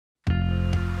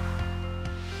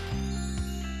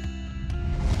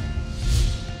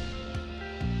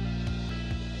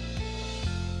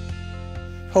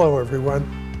Hello, everyone.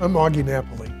 I'm Augie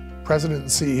Napoli, President and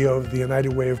CEO of the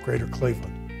United Way of Greater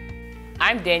Cleveland.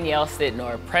 I'm Darrielle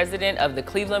Snipes, President of the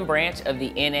Cleveland branch of the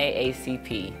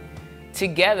NAACP.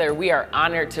 Together, we are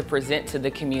honored to present to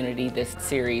the community this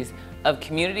series of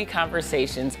community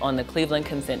conversations on the Cleveland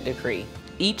Consent Decree.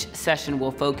 Each session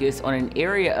will focus on an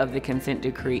area of the consent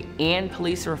decree and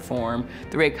police reform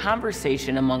through a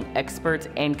conversation among experts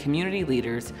and community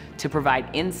leaders to provide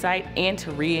insight and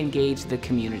to re-engage the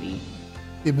community.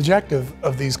 The objective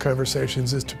of these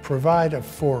conversations is to provide a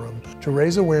forum to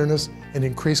raise awareness and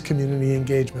increase community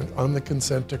engagement on the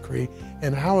consent decree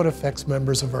and how it affects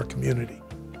members of our community.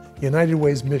 United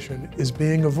Way's mission is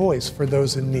being a voice for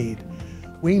those in need.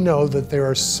 We know that there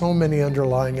are so many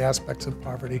underlying aspects of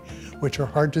poverty which are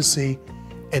hard to see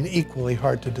and equally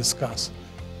hard to discuss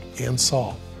and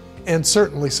solve. And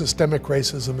certainly systemic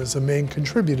racism is a main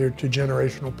contributor to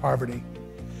generational poverty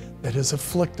that has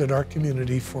afflicted our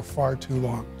community for far too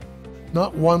long.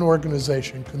 Not one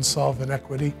organization can solve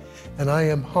inequity, and I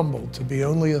am humbled to be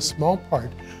only a small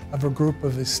part of a group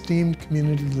of esteemed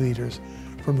community leaders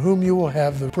from whom you will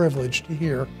have the privilege to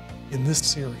hear in this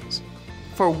series.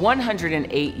 For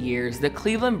 108 years, the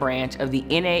Cleveland branch of the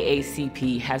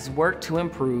NAACP has worked to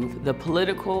improve the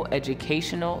political,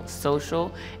 educational,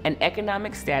 social, and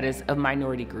economic status of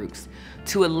minority groups,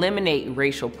 to eliminate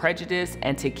racial prejudice,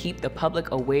 and to keep the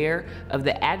public aware of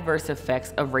the adverse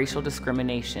effects of racial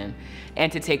discrimination,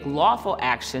 and to take lawful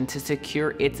action to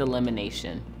secure its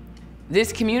elimination.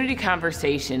 This community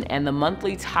conversation and the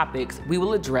monthly topics we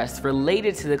will address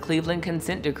related to the Cleveland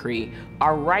Consent Decree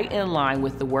are right in line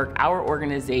with the work our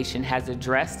organization has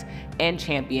addressed and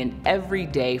championed every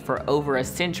day for over a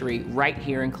century right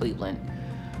here in Cleveland.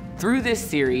 Through this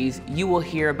series, you will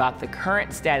hear about the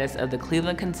current status of the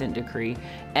Cleveland Consent Decree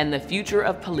and the future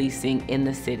of policing in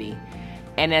the city.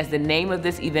 And as the name of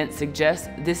this event suggests,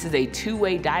 this is a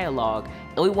two-way dialogue,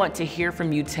 and we want to hear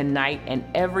from you tonight and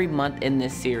every month in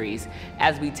this series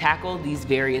as we tackle these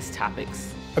various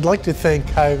topics. I'd like to thank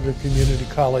Cuyahoga Community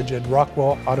College and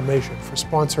Rockwell Automation for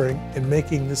sponsoring and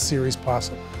making this series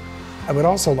possible. I would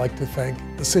also like to thank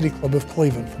the City Club of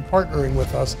Cleveland for partnering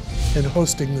with us in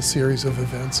hosting the series of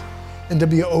events, and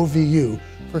WOVU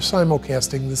for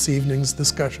simulcasting this evening's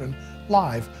discussion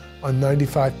live on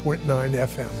 95.9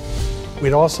 FM.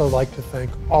 We'd also like to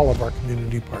thank all of our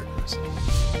community partners.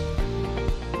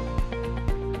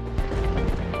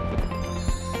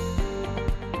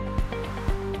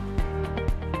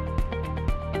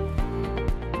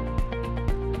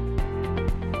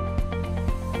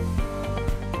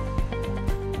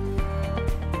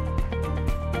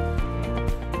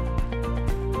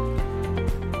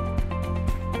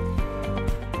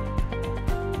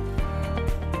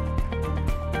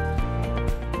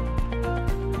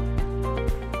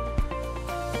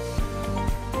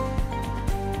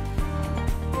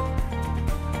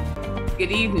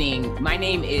 Good evening. My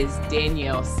name is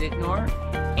Darrielle Snipes,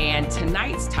 and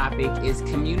tonight's topic is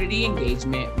community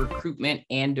engagement, recruitment,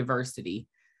 and diversity.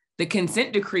 The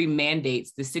consent decree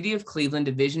mandates the City of Cleveland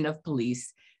Division of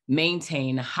Police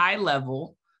maintain a high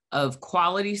level of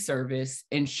quality service,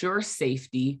 ensure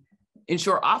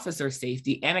officer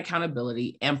safety and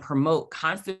accountability, and promote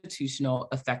constitutional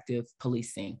effective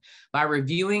policing by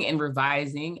reviewing and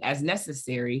revising as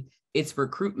necessary its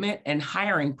recruitment and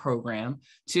hiring program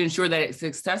to ensure that it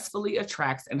successfully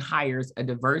attracts and hires a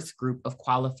diverse group of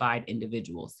qualified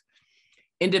individuals.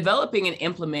 In developing and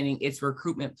implementing its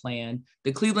recruitment plan,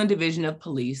 the Cleveland Division of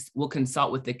Police will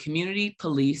consult with the Community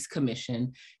Police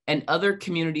Commission and other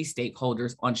community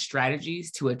stakeholders on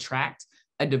strategies to attract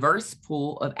a diverse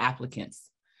pool of applicants.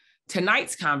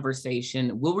 Tonight's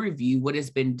conversation will review what has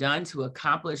been done to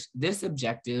accomplish this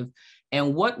objective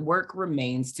and what work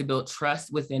remains to build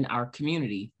trust within our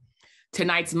community.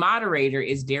 Tonight's moderator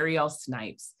is Darrielle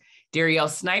Snipes. Darrielle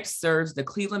Snipes serves the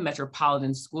Cleveland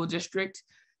Metropolitan School District,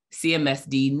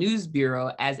 CMSD News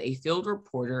Bureau as a field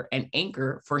reporter and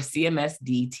anchor for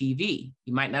CMSD-TV.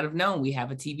 You might not have known we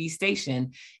have a TV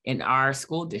station in our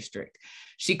school district.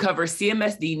 She covers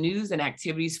CMSD news and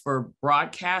activities for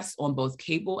broadcasts on both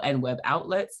cable and web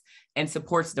outlets and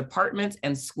supports departments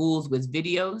and schools with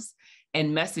videos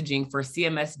and messaging for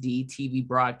CMSD-TV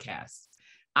broadcasts.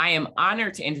 I am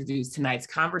honored to introduce tonight's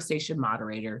conversation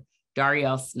moderator,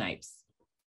 Darrielle Snipes.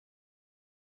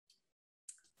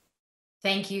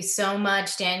 Thank you so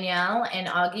much, Danielle and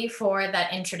Augie, for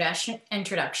that introduction.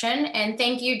 And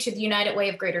thank you to the United Way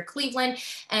of Greater Cleveland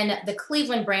and the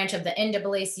Cleveland branch of the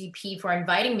NAACP for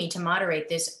inviting me to moderate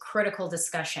this critical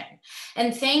discussion.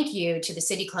 And thank you to the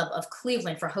City Club of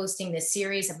Cleveland for hosting this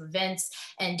series of events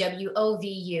and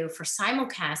WOVU for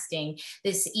simulcasting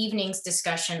this evening's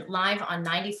discussion live on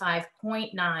 95.9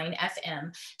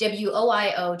 FM,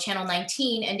 WOIO Channel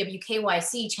 19, and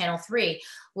WKYC Channel 3.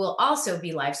 We'll also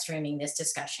be live streaming this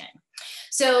discussion.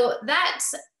 So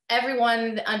that's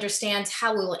everyone understands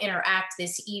how we will interact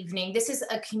this evening. This is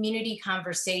a community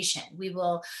conversation. We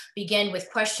will begin with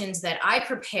questions that I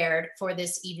prepared for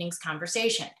this evening's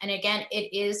conversation. And again,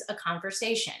 it is a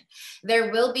conversation.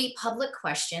 There will be public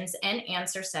questions and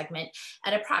answer segment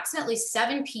at approximately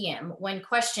 7 p.m. when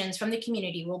questions from the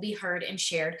community will be heard and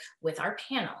shared with our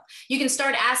panel. You can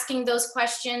start asking those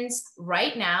questions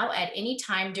right now at any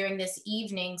time during this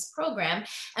evening's program,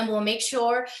 and we'll make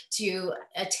sure to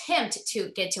attempt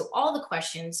to get to all the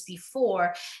questions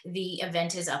before the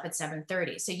event is up at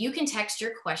 7:30. So you can text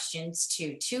your questions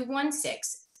to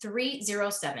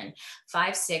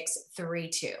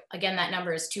 216-307-5632. Again, that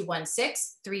number is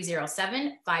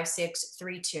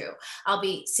 216-307-5632. I'll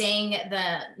be saying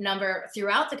the number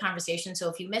throughout the conversation, so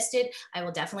if you missed it, I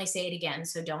will definitely say it again,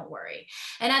 so don't worry.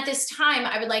 And at this time,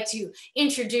 I would like to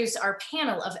introduce our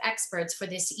panel of experts for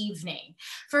this evening.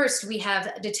 First, we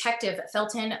have Detective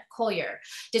Felton Collier.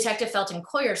 Detective Felton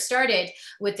Collier started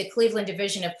with the Cleveland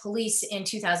Division of Police in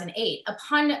 2008.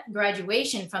 Upon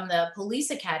graduation from the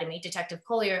Police Academy, Detective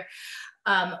Collier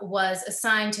was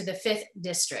assigned to the 5th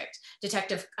District.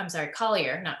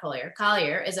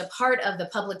 Collier is a part of the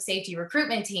public safety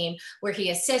recruitment team where he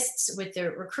assists with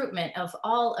the recruitment of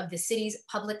all of the city's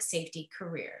public safety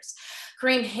careers.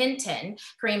 Kareem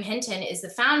Henton is the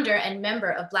founder and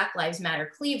member of Black Lives Matter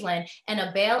Cleveland and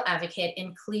a bail advocate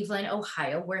in Cleveland,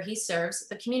 Ohio, where he serves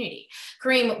the community.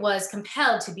 Kareem was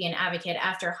compelled to be an advocate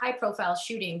after high-profile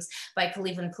shootings by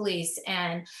Cleveland police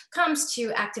and comes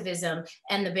to activism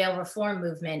and the bail reform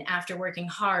movement after working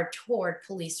hard toward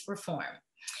police reform.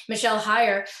 Michelle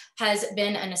Heyer has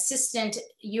been an assistant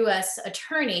U.S.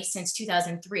 attorney since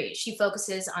 2003. She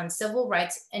focuses on civil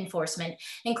rights enforcement,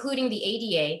 including the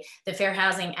ADA, the Fair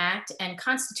Housing Act, and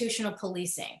constitutional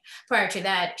policing. Prior to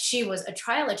that, she was a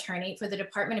trial attorney for the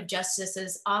Department of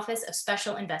Justice's Office of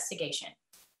Special Investigation.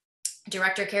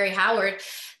 Director Karrie Howard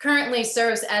currently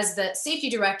serves as the safety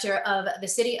director of the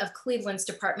City of Cleveland's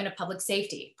Department of Public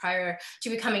Safety. Prior to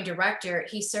becoming director,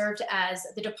 he served as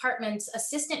the department's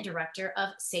assistant director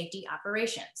of safety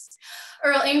operations.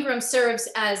 Earl Ingram serves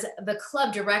as the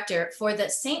club director for the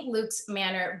St. Luke's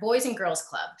Manor Boys and Girls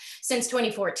Club. Since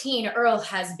 2014, Earl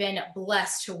has been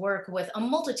blessed to work with a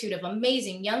multitude of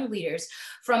amazing young leaders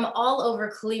from all over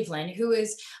Cleveland who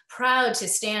is proud to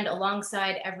stand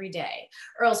alongside every day.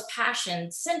 Earl's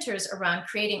passion centers around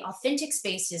creating authentic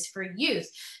spaces for youth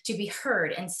to be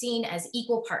heard and seen as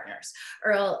equal partners.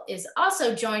 Earl is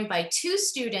also joined by 2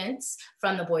 students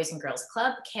from the Boys and Girls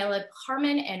Club, Caleb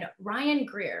Harmon and Ryan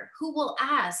Greer, who will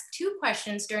ask 2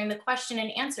 questions during the question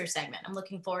and answer segment. I'm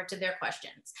looking forward to their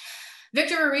questions.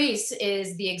 Victor Ruiz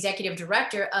is the executive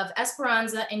director of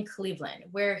Esperanza in Cleveland,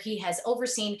 where he has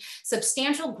overseen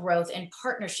substantial growth and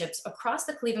partnerships across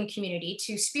the Cleveland community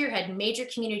to spearhead major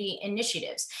community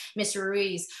initiatives. Mr.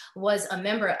 Ruiz was a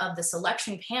member of the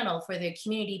selection panel for the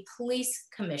Community Police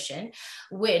Commission,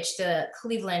 which the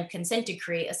Cleveland Consent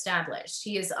Decree established.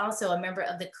 He is also a member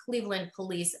of the Cleveland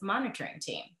Police Monitoring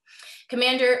Team.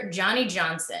 Commander Johnny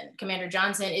Johnson. Commander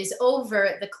Johnson is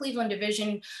over the Cleveland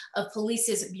Division of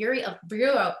Police's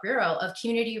Bureau of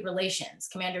Community Relations.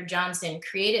 Commander Johnson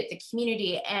created the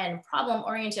Community and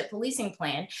Problem-Oriented Policing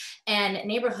Plan and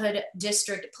Neighborhood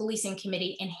District Policing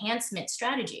Committee Enhancement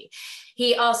Strategy.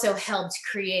 He also helped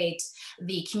create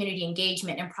the community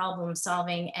engagement and problem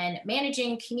solving and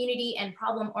managing community and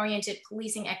problem-oriented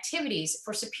policing activities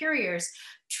for superiors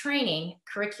training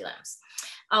curriculums.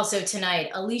 Also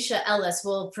tonight, Alicia Ellis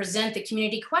will present the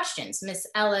community questions. Ms.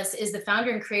 Ellis is the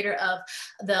founder and creator of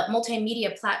the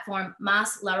multimedia platform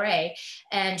Mas Lare,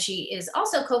 and she is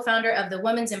also co-founder of the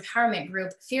women's empowerment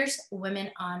group, Fierce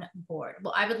Women on Board.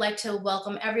 Well, I would like to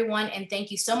welcome everyone and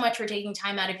thank you so much for taking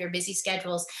time out of your busy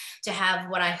schedules to have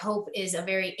what I hope is a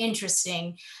very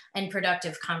interesting and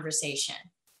productive conversation.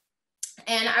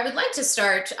 And I would like to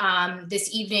start this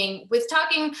evening with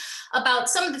talking about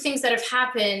some of the things that have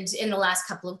happened in the last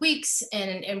couple of weeks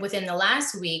and within the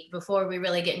last week before we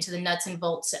really get into the nuts and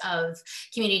bolts of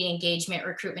community engagement,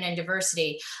 recruitment, and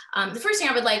diversity. The first thing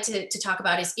I would like to talk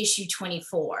about is issue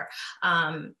 24.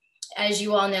 As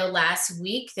you all know, last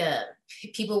week, the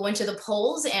People went to the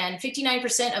polls, and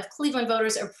 59% of Cleveland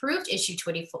voters approved issue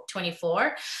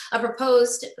 24, a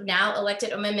proposed now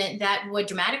elected amendment that would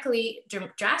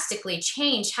drastically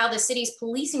change how the city's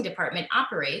policing department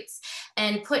operates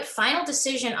and put final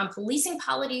decision on policing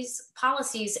policies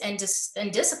and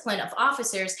discipline of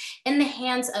officers in the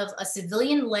hands of a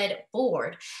civilian-led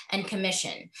board and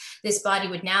commission. This body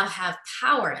would now have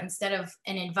power instead of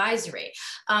an advisory.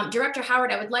 Director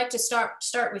Howard, I would like to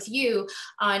start with you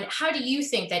on how do you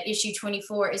think that issue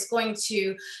 24 is going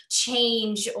to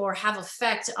change or have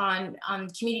effect on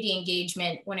community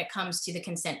engagement when it comes to the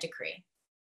consent decree?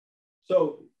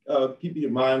 So keeping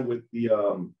in mind with the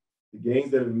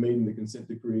gains that have been made in the consent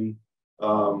decree,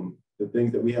 the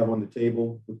things that we have on the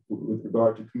table with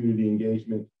regard to community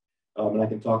engagement, and I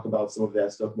can talk about some of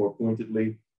that stuff more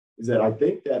pointedly, is that I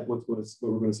think that what we're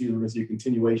going to see a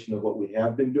continuation of what we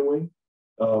have been doing.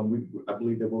 I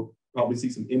believe that we'll probably see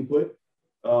some input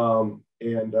and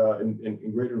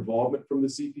greater involvement from the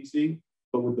CPC.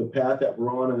 But with the path that we're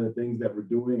on and the things that we're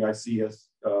doing, I see us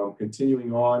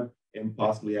continuing on and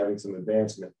possibly having some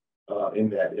advancement in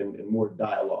that and more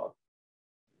dialogue.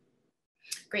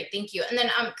 Great, thank you. And then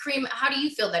Kareem, how do you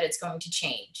feel that it's going to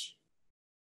change?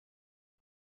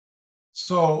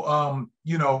 So,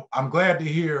 you know, I'm glad to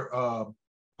hear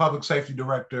Public Safety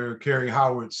Director Karrie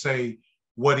Howard say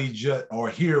what he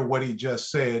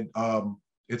just said.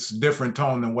 It's a different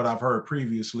tone than what I've heard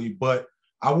previously, but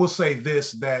I will say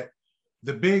this, that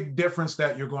the big difference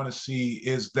that you're going to see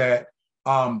is that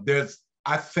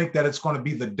I think that it's going to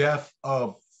be the death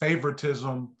of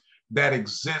favoritism that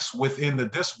exists within the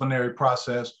disciplinary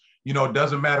process. You know, it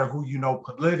doesn't matter who you know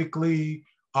politically,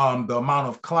 the amount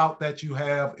of clout that you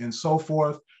have and so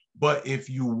forth. But if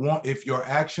your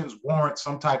actions warrant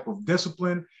some type of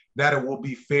discipline, that it will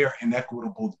be fair and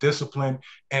equitable discipline,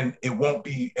 and it won't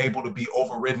be able to be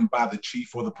overridden by the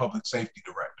chief or the public safety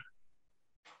director.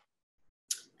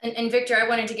 And Victor, I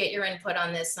wanted to get your input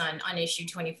on this on issue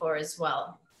 24 as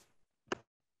well.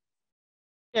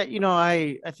 Yeah, you know,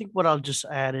 I think what I'll just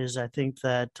add is I think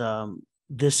that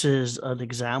this is an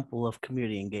example of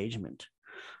community engagement.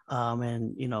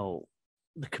 And, you know,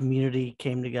 the community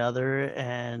came together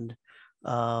and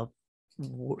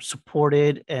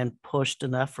supported and pushed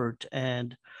an effort.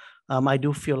 And I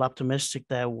do feel optimistic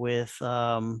that with,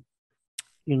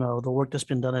 you know, the work that's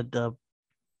been done at the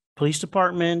police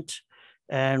department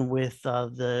and with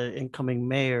the incoming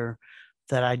mayor,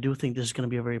 that I do think this is going to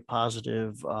be a very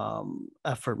positive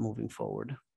effort moving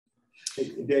forward.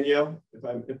 Hey, Danielle, if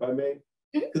I may,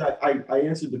 because I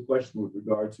answered the question with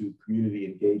regard to community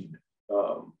engagement.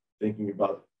 Thinking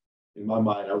about, in my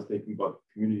mind, I was thinking about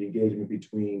community engagement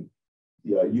between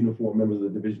the uniformed members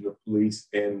of the Division of Police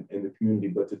and the community.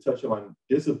 But to touch on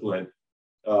discipline,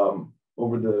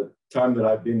 over the time that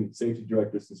I've been safety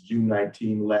director since June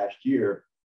 19 last year,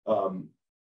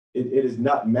 it has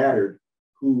not mattered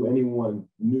who anyone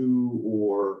knew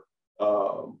or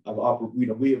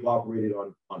we have operated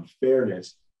on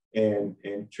fairness and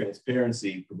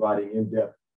transparency, providing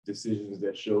in-depth decisions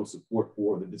that show support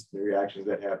for the disciplinary actions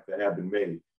that have been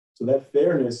made. So that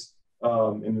fairness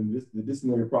and the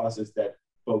disciplinary process that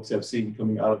folks have seen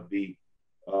coming out of the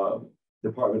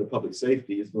Department of Public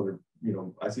Safety is going to, you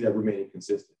know, I see that remaining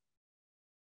consistent.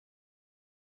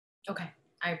 Okay,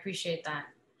 I appreciate that.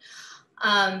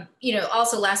 You know,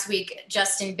 also last week,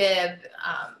 Justin Bibb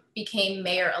became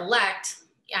mayor-elect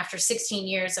after 16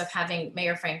 years of having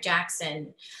Mayor Frank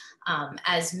Jackson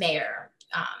as mayor.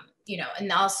 You know,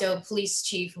 and also Police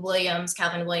Chief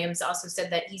Calvin Williams also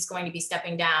said that he's going to be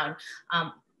stepping down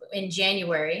in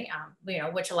January, you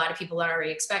know, which a lot of people already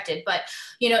expected. But,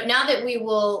 you know, now that we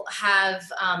will have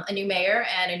a new mayor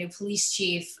and a new police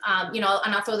chief, you know,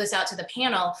 and I'll throw this out to the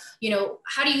panel, you know,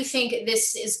 how do you think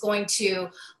this is going to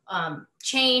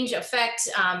change, affect,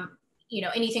 you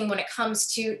know, anything when it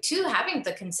comes to having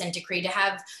the consent decree, to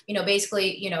have, you know,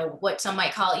 basically, you know, what some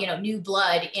might call, you know, new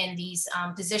blood in these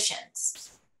positions?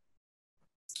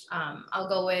 I'll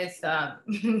go with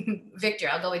Victor.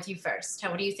 I'll go with you first.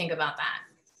 What do you think about that?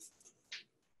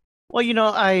 Well, you know,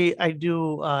 I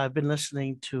do. I've been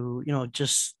listening to, you know,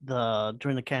 just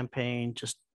during the campaign,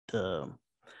 just the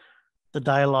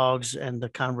dialogues and the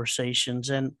conversations,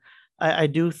 and I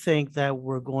do think that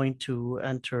we're going to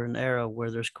enter an era where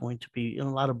there's going to be, you know,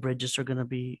 a lot of bridges are going to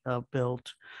be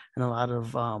built, and a lot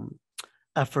of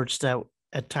efforts that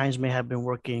at times may have been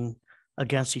working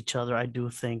against each other. I do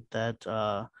think that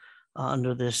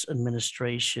under this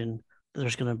administration,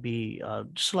 there's going to be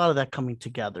just a lot of that coming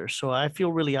together. So I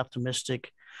feel really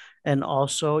optimistic. And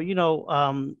also, you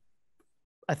know,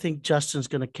 I think Justin's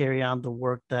going to carry on the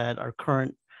work that our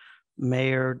current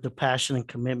mayor, the passion and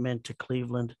commitment to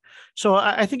Cleveland. So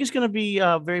I think it's going to be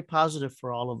very positive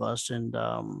for all of us. And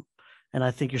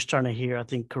I think you're starting to hear, I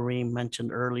think Kareem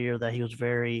mentioned earlier that he was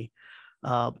very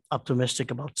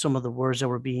optimistic about some of the words that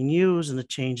were being used and the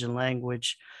change in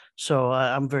language. So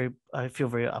I feel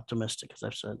very optimistic, as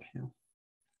I've said. Yeah.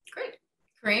 Great.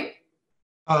 Kareem?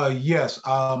 Yes.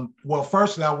 Well,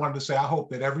 firstly, I wanted to say I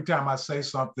hope that every time I say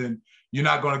something, you're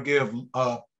not going to give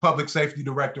a public safety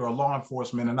director or law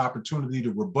enforcement an opportunity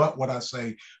to rebut what I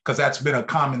say, because that's been a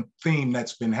common theme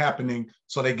that's been happening.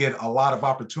 So they get a lot of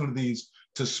opportunities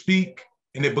to speak,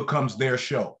 and it becomes their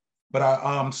show.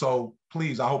 But so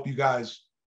please, I hope you guys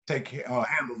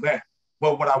handle that.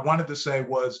 But what I wanted to say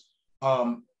was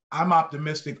I'm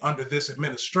optimistic under this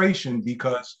administration,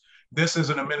 because this is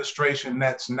an administration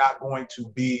that's not going to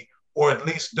be, or at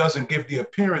least doesn't give the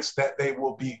appearance that they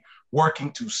will be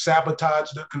working to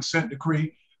sabotage the consent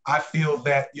decree. I feel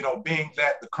that, being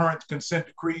that the current consent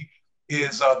decree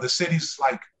is the city's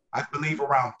I believe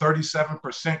around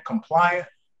 37% compliant,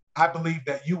 I believe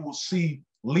that you will see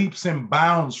leaps and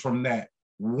bounds from that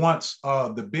once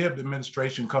the Bibb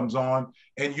administration comes on,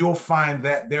 and you'll find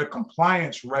that their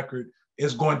compliance record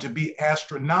is going to be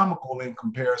astronomical in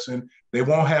comparison. They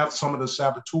won't have some of the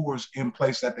saboteurs in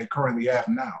place that they currently have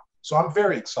now. So I'm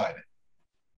very excited.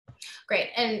 Great.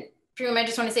 And Kareem, I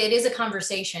just want to say it is a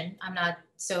conversation.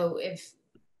 So if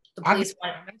the police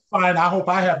want. Fine. I hope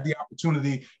I have the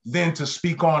opportunity then to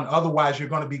speak on. Otherwise, you're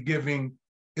going to be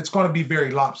it's going to be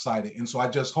very lopsided. And so I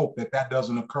just hope that that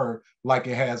doesn't occur like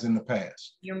it has in the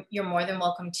past. You're more than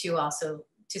welcome to also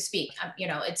to speak.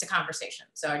 It's a conversation.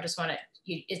 So I just want to,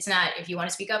 it's not, if you want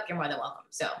to speak up, you're more than welcome.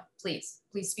 So please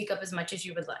speak up as much as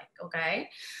you would like. Okay.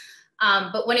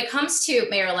 But when it comes to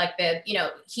Mayor-elect Bibb,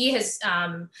 he has,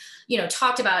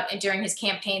 talked about during his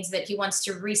campaigns that he wants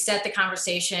to reset the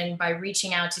conversation by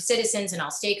reaching out to citizens and all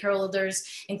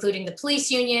stakeholders, including the police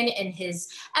union, in his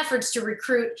efforts to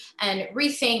recruit and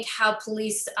rethink how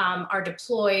police are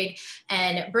deployed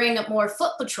and bring up more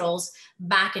foot patrols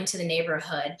back into the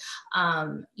neighborhood.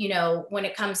 When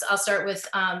it comes, I'll start with,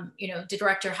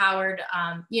 Director Howard,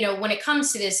 when it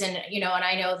comes to this, and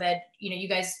I know that, you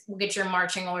guys will get your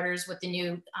marching orders with the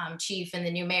new chief and the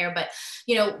new mayor, but,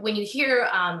 when you hear,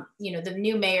 the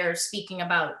new mayor speaking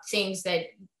about things that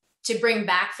to bring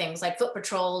back things like foot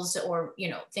patrols or,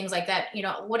 things like that,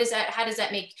 what is that? How does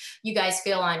that make you guys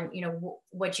feel on,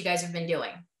 what you guys have been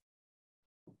doing?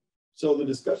 So the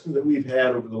discussions that we've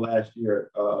had over the last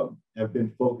year have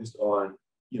been focused on,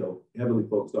 heavily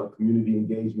focused on community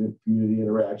engagement, community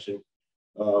interaction.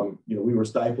 We were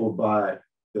stifled by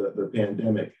the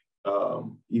pandemic,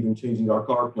 even changing our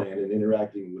car plan and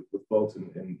interacting with folks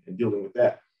and dealing with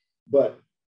that. But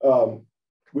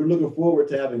we're looking forward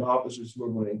to having officers who are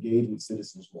going to engage with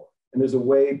citizens more. And there's a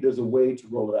way to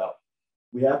roll it out.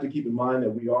 We have to keep in mind that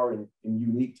we are in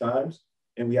unique times,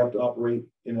 and we have to operate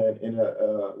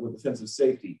with a sense of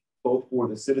safety, both for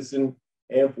the citizen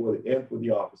and for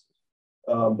the officers.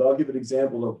 But I'll give an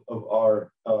example of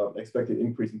our expected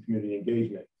increase in community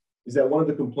engagement. Is that one of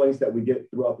the complaints that we get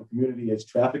throughout the community is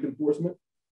traffic enforcement.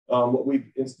 What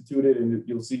we've instituted, and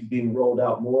you'll see being rolled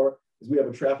out more, is we have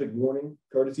a traffic warning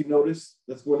courtesy notice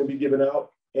that's going to be given out.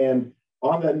 And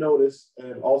on that notice,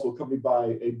 and also accompanied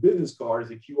by a business card, is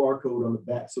a QR code on the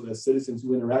back, so that citizens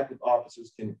who interact with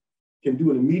officers can do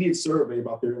an immediate survey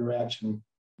about their interaction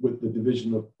with the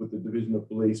division of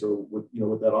police or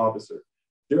with that officer.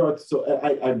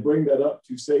 I bring that up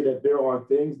to say that there are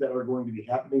things that are going to be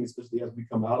happening, especially as we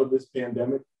come out of this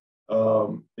pandemic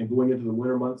and going into the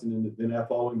winter months, and then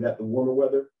following that, the warmer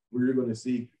weather, we're going to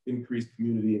see increased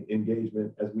community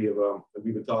engagement as we've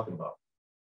been talking about.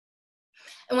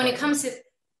 And when it comes to,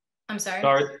 I'm sorry.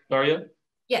 Darrielle?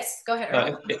 Yes, go ahead,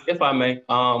 Earl. If I may.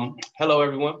 Hello,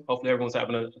 everyone. Hopefully everyone's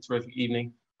having a terrific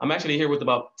evening. I'm actually here with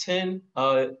about 10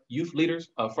 youth leaders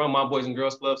from my Boys and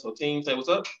Girls Club. So team, say what's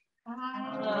up.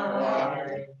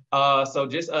 Hi. So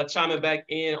just chiming back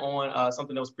in on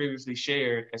something that was previously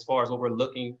shared as far as what we're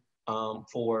looking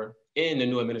for in the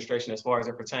new administration as far as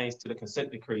it pertains to the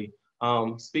consent decree.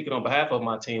 Speaking on behalf of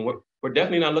my team, we're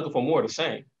definitely not looking for more of the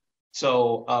same.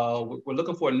 So we're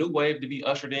looking for a new wave to be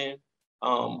ushered in,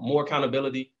 more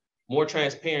accountability, more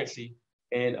transparency,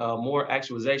 and more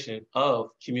actualization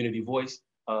of community voice,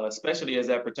 especially as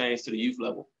that pertains to the youth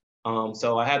level.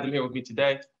 So I have them here with me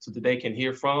today so that they can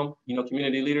hear from,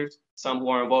 community leaders, some who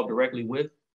are involved directly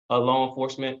with law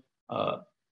enforcement,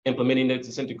 implementing the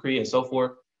consent decree and so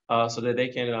forth, so that they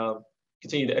can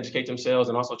continue to educate themselves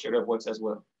and also share their voice as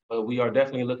well. But we are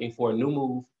definitely looking for a new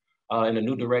move in a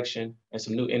new direction and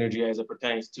some new energy as it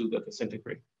pertains to the consent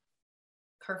decree.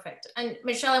 Perfect. And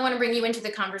Michelle, I want to bring you into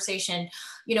the conversation.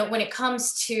 You know, when it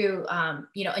comes to,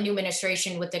 you know, a new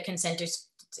administration with the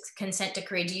consent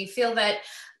decree, do you feel that,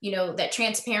 you know, that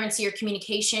transparency or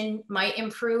communication might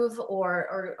improve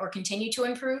or continue to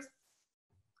improve?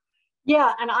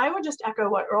 Yeah, and I would just echo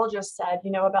what Earl just said,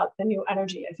 you know, about the new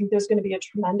energy. I think there's going to be a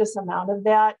tremendous amount of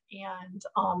that. And,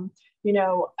 you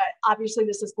know, obviously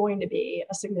this is going to be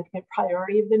a significant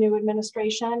priority of the new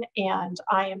administration. And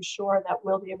I am sure that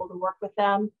we'll be able to work with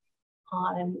them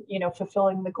on, you know,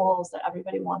 fulfilling the goals that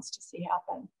everybody wants to see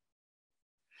happen.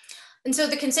 And so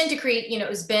the consent decree, you know,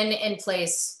 has been in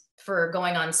place for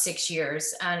going on 6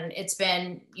 years, and it's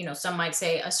been, you know, some might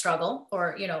say a struggle,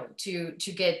 or, you know, to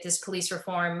get this police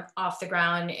reform off the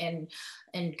ground and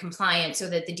compliant so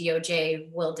that the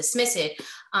DOJ will dismiss it.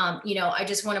 You know, I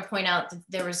just want to point out that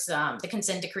there was the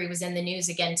consent decree was in the news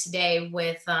again today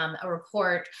with a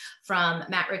report from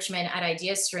Matt Richmond at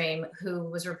IdeaStream, who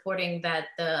was reporting that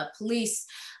the police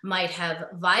might have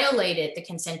violated the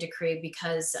consent decree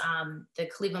because the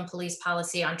Cleveland police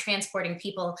policy on transporting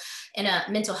people in a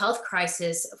mental health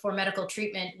crisis for medical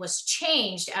treatment was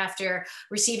changed after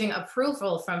receiving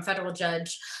approval from federal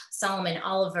judge Solomon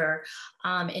Oliver,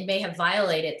 and may have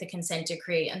violated the consent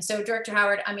decree. And so, Director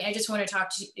Howard, I mean, I just want to talk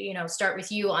to, you know, start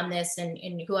with you on this, and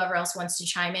whoever else wants to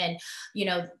chime in. You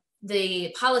know,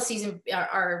 the policies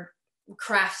are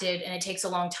crafted, and it takes a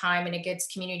long time, and it gets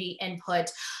community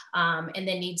input, and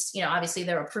then needs, you know, obviously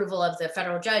their approval of the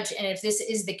federal judge. And if this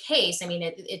is the case, I mean,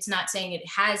 it's not saying it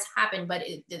has happened, but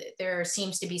there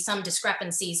seems to be some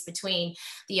discrepancies between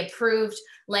the approved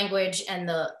language and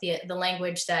the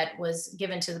language that was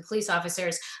given to the police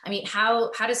officers. I mean,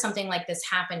 how does something like this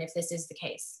happen if this is the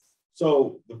case?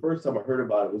 So the first time I heard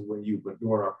about it was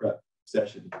during our prep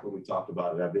session when we talked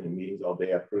about it. I've been in meetings all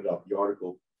day. I printed out the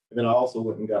article. And then I also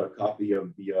went and got a copy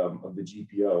of the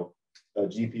GPO,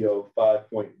 GPO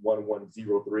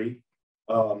 5.1103.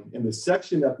 In the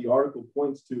section that the article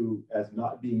points to as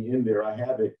not being in there, I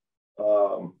have it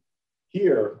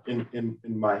here in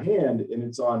my hand, and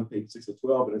it's on page 6 of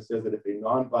 12, and it says that if a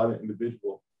nonviolent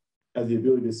individual has the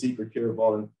ability to seek or care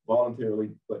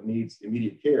voluntarily but needs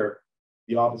immediate care,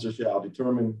 the officer shall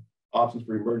determine options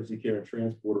for emergency care and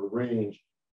transport or arrange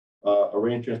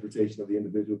transportation of the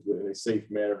individual to in a safe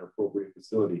manner and appropriate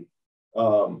facility.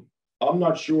 I'm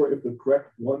not sure if the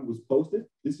correct one was posted.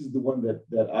 This is the one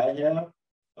that I have,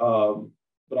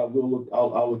 but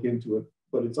I'll look into it.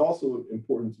 But it's also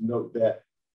important to note that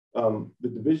the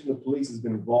Division of Police has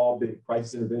been involved in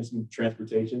crisis intervention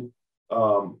transportation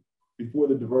before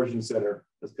the diversion center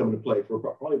has come into play for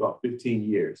probably about 15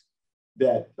 years.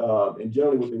 And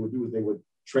generally what they would do is they would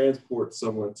transport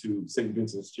someone to St.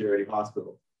 Vincent's Charity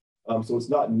Hospital. So it's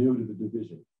not new to the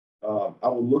division. I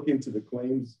will look into the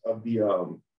claims of the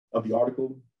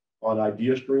article on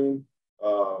IdeaStream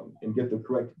and get the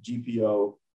correct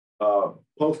GPO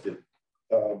posted.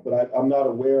 But I'm not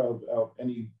aware of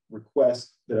any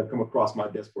requests that have come across my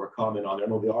desk for a comment on it. I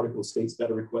know the article states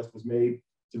that a request was made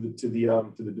to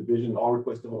the division. All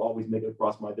requests don't always make it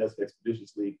across my desk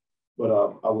expeditiously,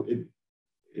 but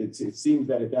it seems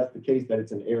that if that's the case, that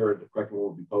it's an error, the correct one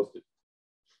will be posted.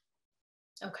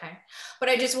 Okay, but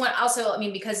I just want also, I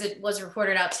mean, because it was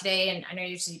reported out today, and I know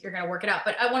you're going to work it out,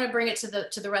 but I want to bring it to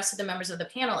the rest of the members of the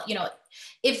panel. You know,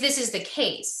 if this is the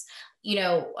case, do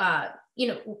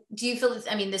you feel that,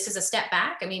 I mean, this is a step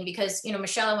back? I mean, because, you know,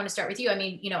 Michelle, I want to start with you. I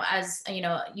mean, you know, as, you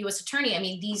know, U.S. attorney, I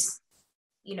mean, these,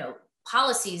 you know,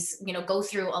 policies, you know, go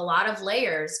through a lot of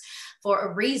layers for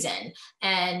a reason.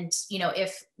 And, you know,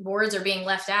 if words are being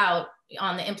left out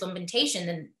on the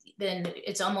implementation, then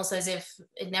it's almost as if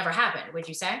it never happened, would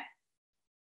you say?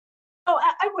 Oh,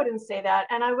 I wouldn't say that.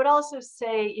 And I would also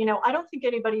say, you know, I don't think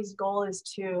anybody's goal is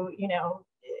to, you know,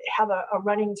 have a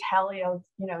running tally of,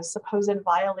 you know, supposed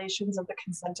violations of the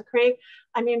consent decree.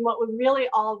 I mean, what we really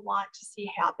all want to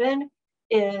see happen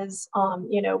is,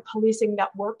 you know, policing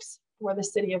that works for the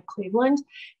city of Cleveland.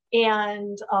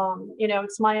 And, you know,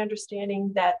 it's my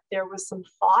understanding that there was some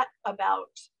thought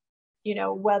about, you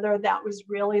know, whether that was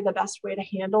really the best way to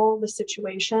handle the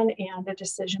situation, and the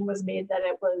decision was made that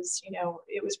it was, you know,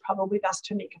 it was probably best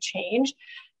to make a change.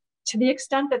 To the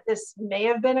extent that this may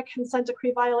have been a consent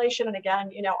decree violation, and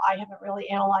again, you know, I haven't really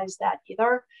analyzed that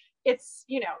either. It's,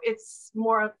 you know, it's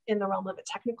more in the realm of a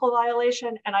technical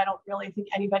violation, and I don't really think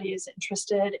anybody is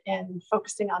interested in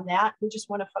focusing on that. We just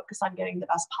want to focus on getting the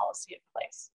best policy in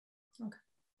place. Okay,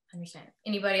 understand.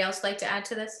 Anybody else like to add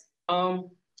to this?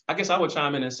 I guess I would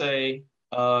chime in and say,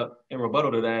 in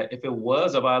rebuttal to that, if it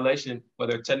was a violation,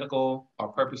 whether technical or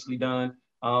purposely done,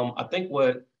 I think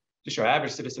what just your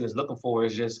average citizen is looking for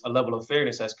is just a level of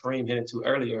fairness, as Kareem hit into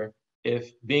earlier.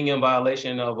 if being in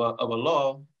violation of a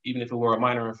law, even if it were a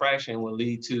minor infraction, would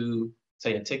lead to,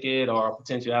 say, a ticket or a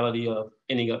potentiality of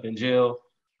ending up in jail,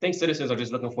 I think citizens are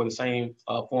just looking for the same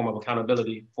form of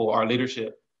accountability for our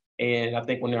leadership. And I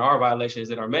think when there are violations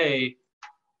that are made,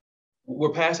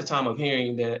 we're past the time of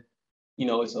hearing that, you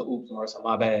know, it's a oops or it's a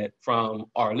my bad from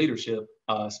our leadership,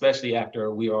 especially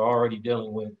after we are already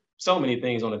dealing with so many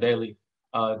things on a daily,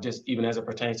 just even as it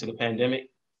pertains to the pandemic.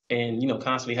 And, you know,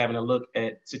 constantly having to look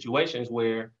at situations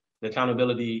where the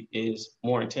accountability is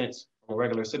more intense from a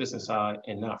regular citizen side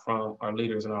and not from our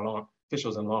leaders and our law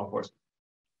officials and law enforcement.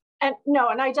 And no,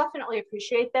 and I definitely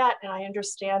appreciate that, and I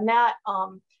understand that.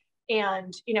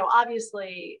 And, you know,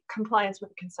 obviously compliance with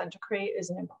the consent decree is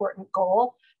an important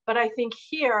goal, but I think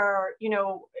here, you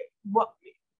know, what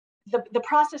the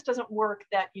process doesn't work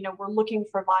that, you know, we're looking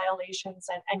for violations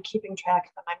and keeping track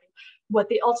of them. I mean, what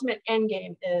the ultimate end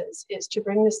game is to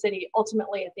bring the city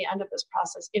ultimately at the end of this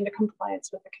process into compliance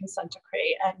with the consent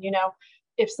decree. And, you know,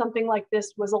 if something like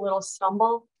this was a little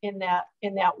stumble in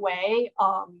that way,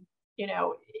 you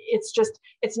know,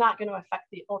 it's not going to affect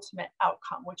the ultimate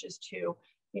outcome, which is to,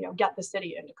 you know, get the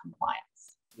city into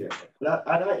compliance. Yeah,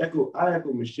 and I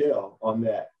echo Michelle on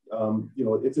that. You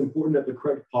know, it's important that the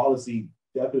correct policy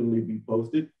definitely be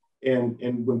posted. And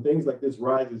when things like this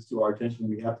rises to our attention,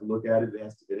 we have to look at it.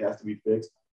 It has to be fixed.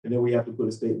 And then we have to put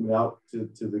a statement out to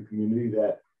the community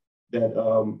that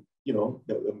you know,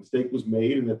 that a mistake was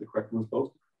made and that the correct one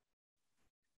was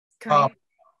posted.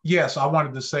 Yes, I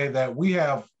wanted to say that we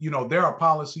have, you know, there are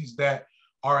policies that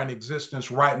are in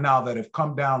existence right now that have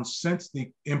come down since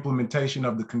the implementation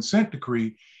of the consent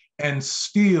decree. And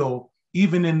still,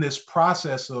 even in this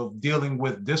process of dealing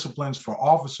with disciplines for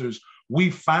officers,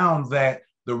 we found that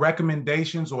the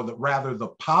recommendations, or rather the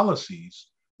policies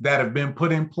that have been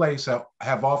put in place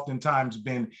have oftentimes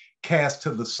been cast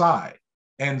to the side.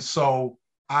 And so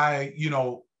I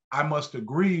must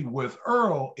agree with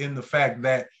Earl in the fact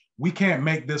that we can't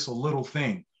make this a little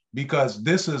thing, because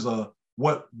this is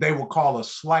what they would call a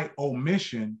slight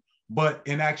omission, but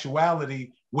in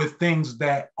actuality, with things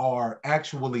that are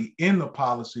actually in the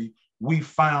policy, we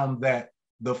found that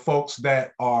the folks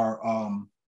that are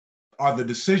the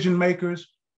decision makers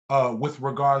with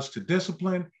regards to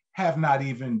discipline have not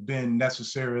even been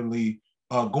necessarily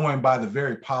going by the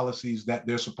very policies that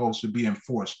they're supposed to be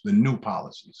enforced, the new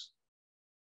policies.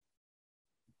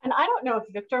 And I don't know if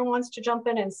Victor wants to jump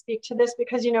in and speak to this,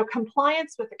 because, you know,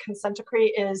 compliance with the consent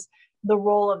decree is the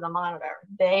role of the monitor.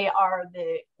 They are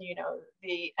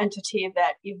the entity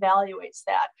that evaluates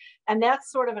that. And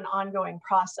that's sort of an ongoing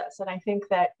process. And I think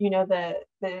that, you know, the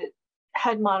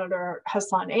head monitor,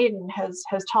 Hassan Aden, has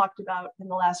talked about in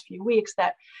the last few weeks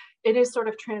that it is sort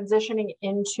of transitioning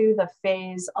into the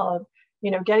phase of, you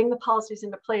know, getting the policies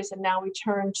into place, and now we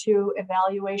turn to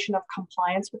evaluation of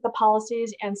compliance with the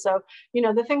policies. And so, you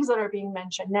know, the things that are being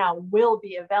mentioned now will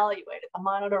be evaluated. The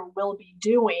monitor will be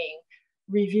doing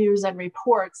reviews and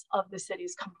reports of the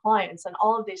city's compliance, and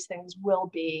all of these things will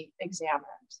be examined.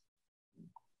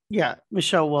 Yeah,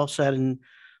 Michelle, well said. And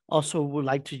also would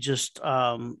like to just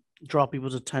draw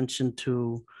people's attention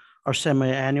to our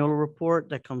semi-annual report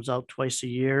that comes out twice a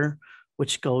year,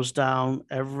 which goes down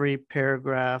every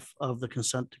paragraph of the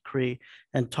consent decree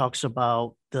and talks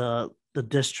about the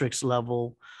district's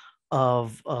level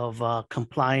of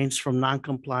compliance, from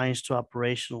non-compliance to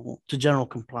operational to general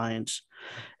compliance.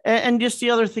 And just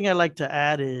the other thing I'd like to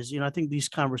add is, you know, I think these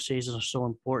conversations are so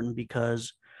important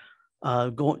because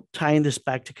tying this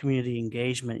back to community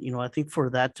engagement, you know, I think for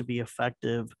that to be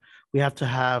effective, we have to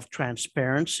have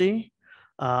transparency,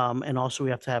 and also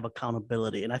we have to have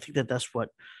accountability. And I think that that's what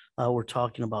we're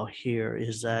talking about here,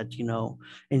 is that, you know,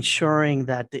 ensuring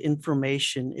that the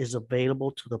information is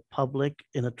available to the public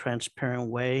in a transparent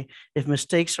way. If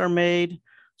mistakes are made,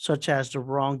 such as the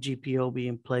wrong GPO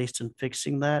being placed and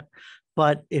fixing that,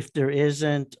 but if there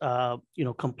isn't, you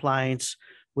know, compliance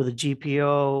with a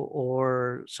GPO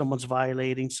or someone's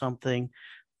violating something,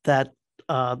 that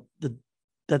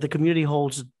the community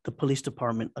holds the police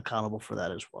department accountable for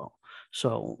that as well.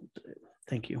 So,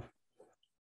 thank you.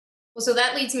 Well, so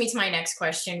that leads me to my next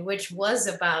question, which was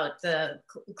about the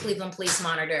Cleveland Police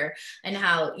Monitor and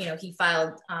how, you know, he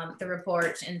filed the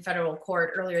report in federal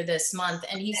court earlier this month.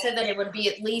 And he said that it would be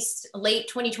at least late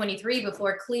 2023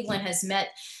 before Cleveland has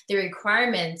met the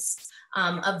requirements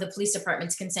of the police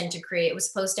department's consent decree. It was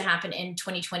supposed to happen in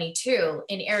 2022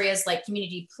 in areas like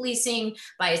community policing,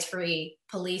 bias-free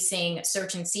policing,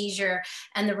 search and seizure,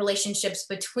 and the relationships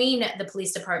between the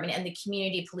police department and the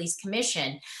Community Police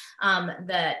Commission.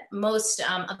 That most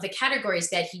of the categories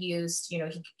that he used,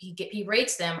 he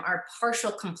rates them are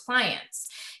partial compliance.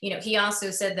 He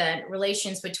also said that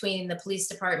relations between the police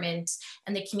department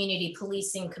and the Community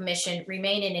Policing Commission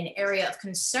remain in an area of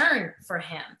concern for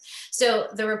him. So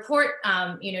the report,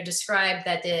 described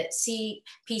that the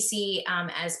CPC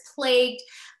as plagued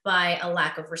by a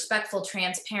lack of respectful,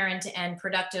 transparent, and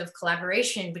productive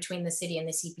collaboration between the city and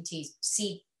the CPC.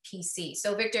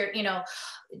 So Victor,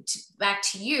 back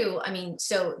to you.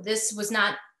 So this was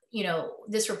not,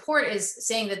 this report is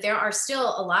saying that there are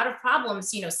still a lot of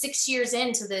problems, 6 years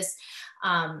into this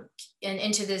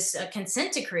into this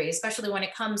consent decree, especially when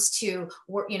it comes to,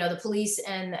 the police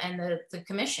and the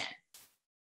commission.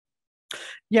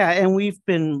 Yeah, and we've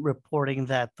been reporting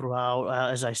that throughout.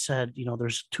 As I said,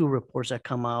 there's 2 reports that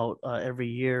come out every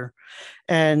year.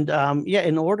 And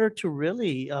in order to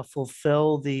really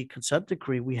fulfill the consent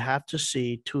decree, we have to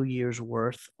see 2 years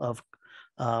worth of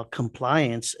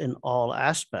compliance in all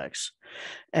aspects.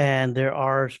 And there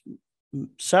are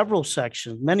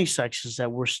many sections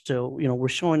that we're still,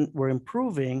 we're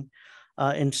improving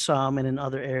in some, and in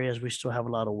other areas, we still have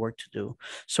a lot of work to do.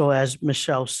 So as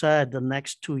Michelle said, the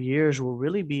next 2 years will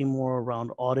really be more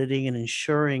around auditing and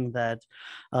ensuring that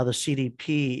the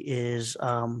CDP is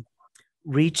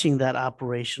reaching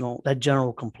that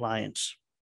general compliance.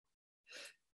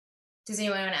 Does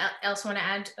anyone else want to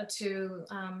add to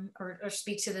or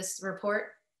speak to this report?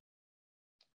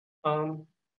 I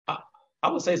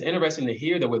would say it's interesting to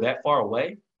hear that we're that far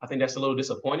away. I think that's a little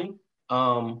disappointing.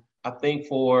 I think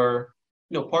for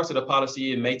parts of the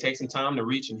policy, it may take some time to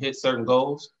reach and hit certain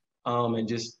goals and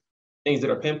just things that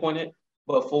are pinpointed.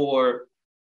 But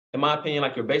in my opinion,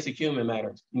 like your basic human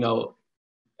matters,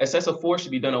 excessive force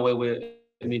should be done away with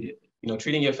immediately.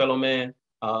 Treating your fellow man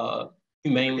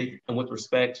humanely and with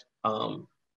respect,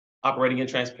 operating in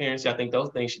transparency, I think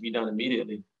those things should be done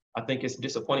immediately. I think it's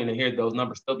disappointing to hear those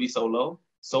numbers still be so low,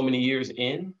 so many years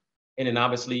in. And then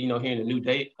obviously, hearing the new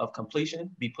date of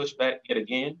completion be pushed back yet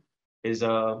again is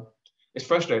it's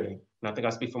frustrating. And I think I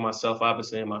speak for myself,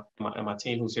 obviously, and my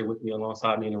team who's here with me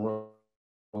alongside me in the room.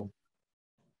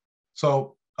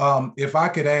 So if I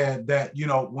could add that,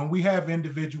 when we have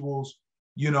individuals,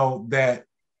 that,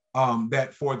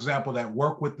 for example, that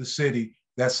work with the city,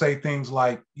 that say things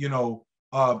like,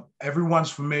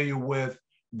 everyone's familiar with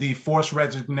the forced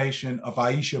resignation of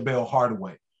Aisha Bell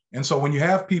Hardaway. And so when you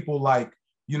have people like,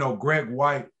 Greg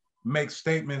White make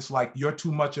statements like, you're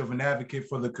too much of an advocate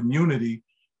for the community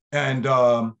and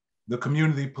the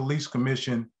Community Police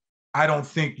Commission, I don't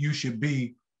think you should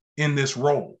be in this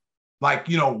role. Like,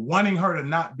 wanting her to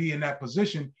not be in that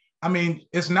position. I mean,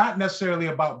 it's not necessarily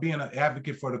about being an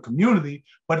advocate for the community,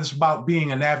 but it's about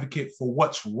being an advocate for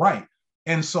what's right.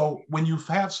 And so when you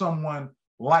have someone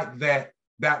like that,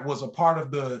 that was a part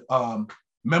of the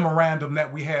memorandum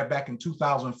that we had back in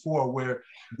 2004, where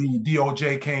the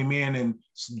DOJ came in and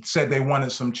said they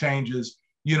wanted some changes,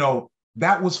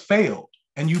 that was failed.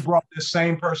 And you brought this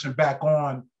same person back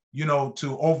on,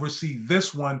 to oversee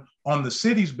this one on the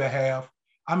city's behalf.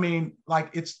 I mean,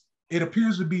 like it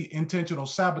appears to be intentional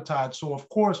sabotage. So of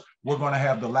course, we're going to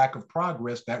have the lack of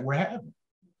progress that we're having.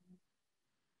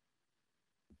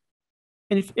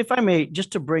 And if I may,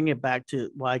 just to bring it back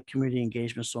to why community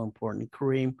engagement is so important,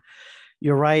 Kareem,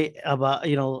 you're right about,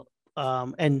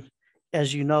 and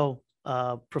as you know,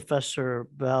 Professor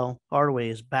Bell Hardaway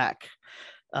is back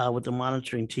with the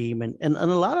monitoring team. And a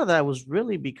lot of that was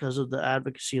really because of the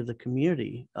advocacy of the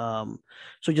community.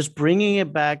 So just bringing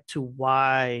it back to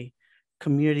why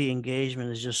community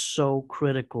engagement is just so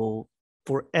critical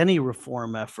for any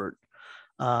reform effort,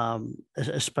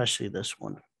 especially this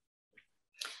one.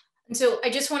 And so I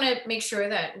just want to make sure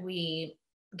that we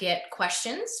get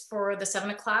questions for the 7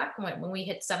 o'clock when we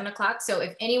hit 7 o'clock. So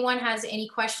if anyone has any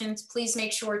questions, please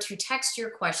make sure to text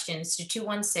your questions to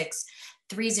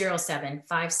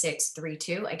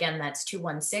 216-307-5632. Again, that's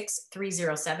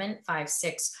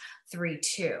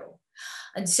 216-307-5632.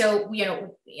 And so,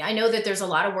 I know that there's a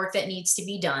lot of work that needs to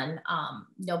be done.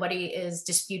 Nobody is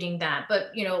disputing that.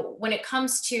 But, when it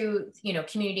comes to,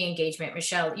 community engagement,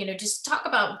 Michelle, just talk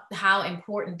about how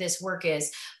important this work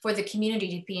is for the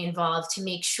community to be involved, to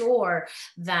make sure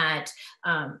that,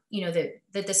 that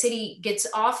the city gets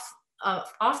off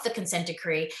the consent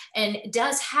decree and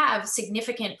does have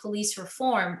significant police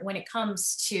reform when it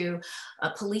comes to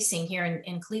policing here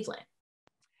in Cleveland.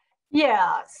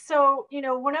 Yeah, so,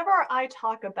 whenever I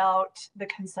talk about the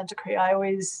consent decree, I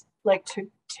always like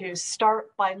to start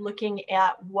by looking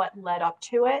at what led up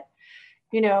to it.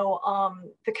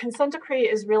 The consent decree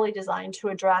is really designed to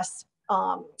address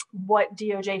what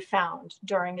DOJ found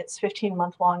during its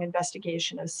 15-month-long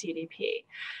investigation of CDP.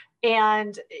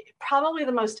 And probably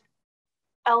the most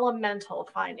elemental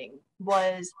finding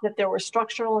was that there were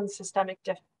structural and systemic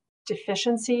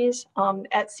deficiencies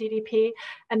at CDP,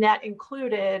 and that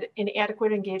included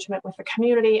inadequate engagement with the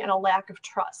community and a lack of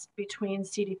trust between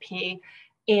CDP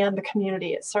and the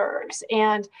community it serves.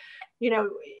 And,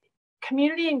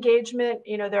 community engagement,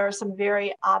 there are some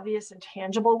very obvious and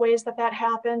tangible ways that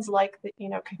happens, like the,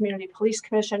 Community Police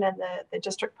Commission and the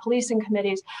district policing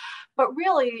committees. But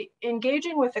really,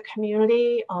 engaging with the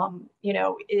community,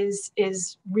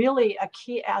 is really a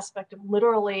key aspect of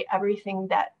literally everything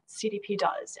that CDP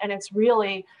does. And it's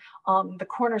really the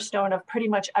cornerstone of pretty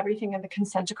much everything in the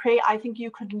consent decree. I think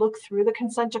you could look through the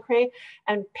consent decree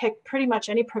and pick pretty much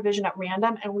any provision at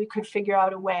random, and we could figure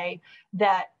out a way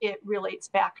that it relates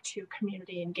back to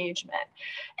community engagement.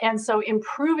 And so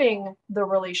improving the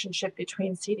relationship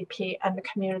between CDP and the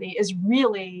community is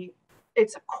really,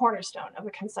 it's a cornerstone of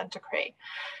the consent decree.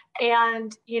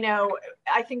 And,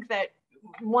 I think that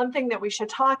one thing that we should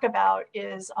talk about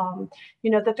is,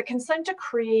 that the consent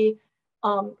decree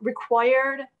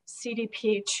required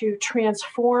CDP to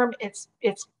transform its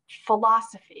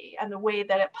philosophy and the way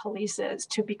that it polices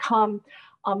to become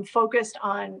focused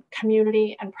on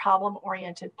community and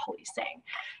problem-oriented policing.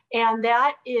 And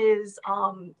that is,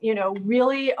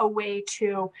 really a way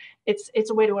to, it's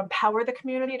a way to empower the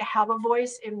community to have a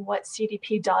voice in what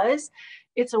CDP does.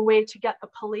 It's a way to get the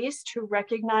police to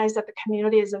recognize that the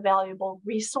community is a valuable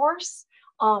resource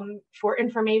for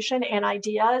information and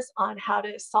ideas on how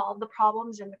to solve the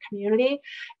problems in the community.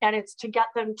 And it's to get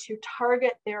them to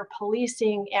target their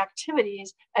policing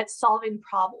activities at solving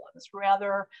problems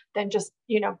rather than just,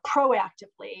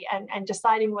 proactively and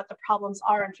deciding what the problems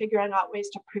are and figuring out ways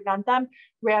to prevent them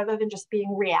rather than just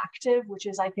being reactive, which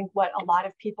is, I think, what a lot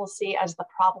of people see as the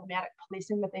problematic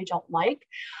policing that they don't like.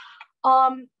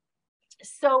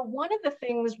 So one of the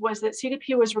things was that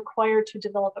CDP was required to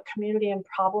develop a community and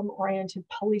problem-oriented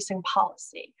policing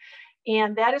policy.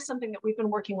 And that is something that we've been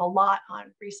working a lot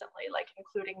on recently, like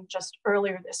including just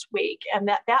earlier this week. And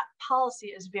that policy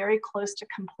is very close to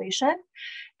completion.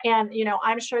 And,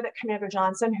 I'm sure that Commander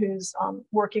Johnson, who's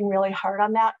working really hard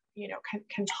on that,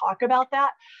 can talk about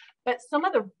that. But some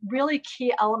of the really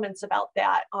key elements about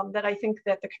that that I think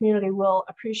that the community will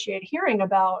appreciate hearing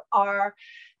about are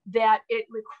that it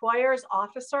requires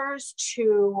officers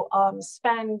to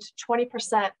spend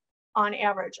 20% on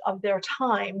average of their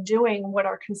time doing what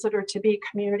are considered to be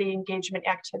community engagement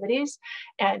activities.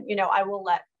 And, I will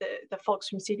let the folks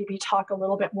from CDP talk a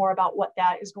little bit more about what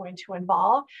that is going to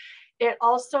involve. It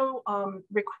also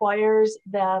requires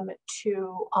them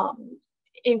to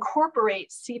incorporate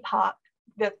CPOP,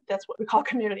 that's what we call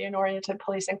community and oriented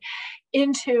policing,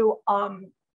 into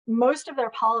most of their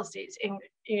policies,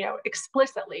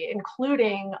 explicitly,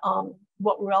 including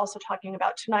what we're also talking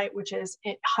about tonight, which is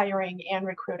hiring and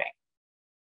recruiting.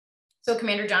 So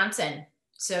Commander Johnson,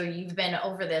 so you've been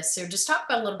over this. So just talk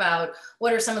about a little about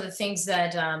what are some of the things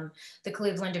that the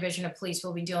Cleveland Division of Police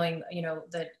will be doing,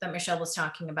 that Michelle was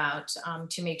talking about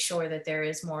to make sure that there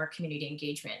is more community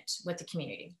engagement with the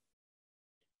community.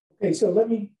 Okay, so let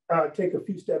me take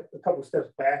a couple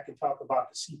steps back and talk about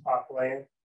the CPOP plan.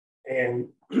 And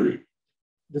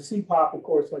the CPOP, of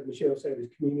course, like Michelle said, is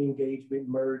community engagement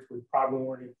merged with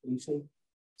problem-oriented policing.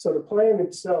 So the plan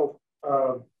itself,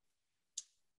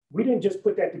 we didn't just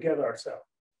put that together ourselves.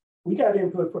 We got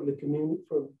input from the community,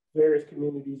 from various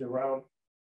communities around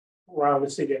the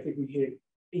city. I think we hit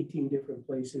 18 different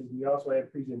places. We also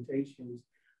had presentations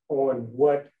on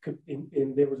what could,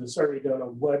 and there was a survey done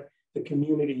on what the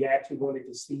community actually wanted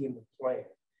to see in the plan.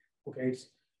 Okay.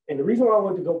 And the reason why I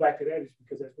wanted to go back to that is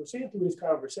because as we're seeing through this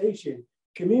conversation,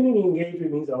 community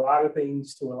engagement means a lot of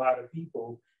things to a lot of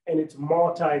people, and it's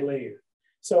multi-layered.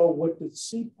 So what the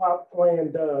CPOP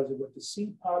plan does, and what the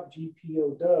CPOP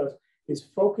GPO does, is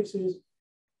focuses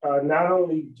not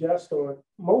only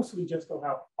mostly just on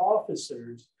how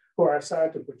officers who are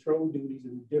assigned to patrol duties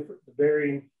in the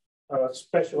varying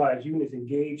specialized units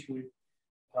engage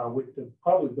with the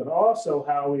public, but also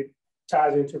how it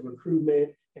ties into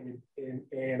recruitment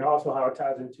and also how it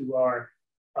ties into our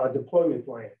deployment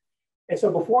plan. And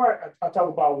so before I talk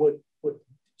about what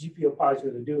GPO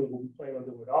policies are doing, what we plan on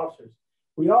doing with officers,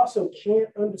 we also can't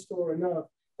underscore enough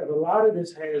that a lot of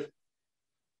this has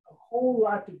a whole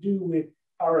lot to do with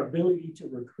our ability to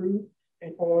recruit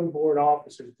and onboard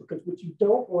officers, because what you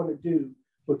don't want to do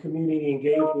with community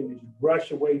engagement is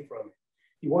rush away from it.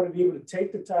 You want to be able to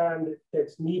take the time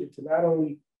that's needed to not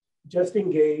only just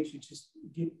engage, you just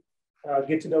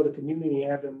get to know the community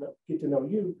and have them get to know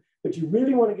you, but you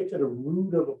really want to get to the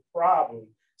root of a problem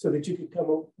so that you can come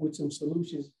up with some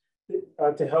solutions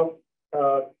to help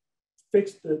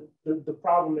fix the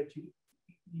problem that you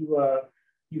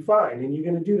find. And you're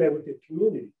going to do that with the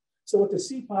community. So what the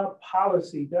CPOP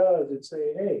policy does is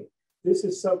say, hey, this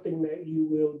is something that you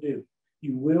will do.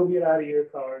 You will get out of your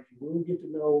cars. You will get to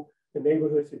know the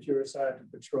neighborhoods that you're assigned to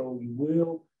patrol. You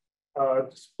will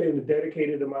spend a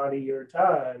dedicated amount of your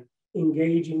time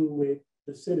engaging with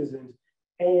the citizens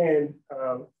and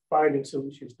finding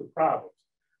solutions to problems.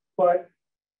 But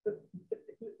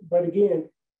again,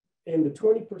 in the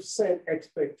 20%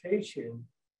 expectation,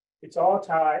 it's all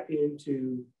tied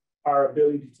into our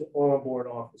ability to onboard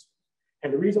officers.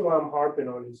 And the reason why I'm harping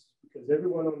on this is because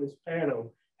everyone on this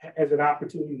panel has an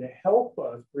opportunity to help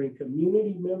us bring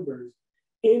community members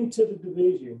into the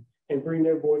division and bring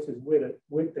their voices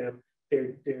with them,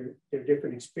 their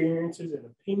different experiences and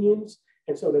opinions,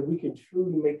 and so that we can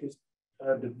truly make this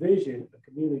division a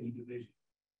community division.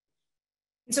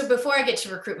 So before I get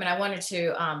to recruitment, I wanted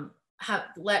to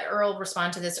let Earl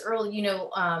respond to this. Earl, you know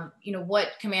what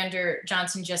Commander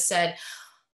Johnson just said.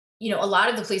 You know, a lot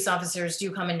of the police officers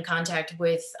do come in contact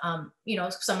with,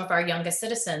 some of our youngest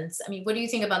citizens. I mean, what do you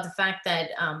think about the fact that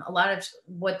a lot of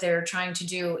what they're trying to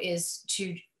do is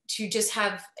to just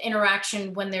have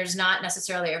interaction when there's not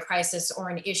necessarily a crisis or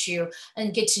an issue,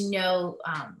 and get to know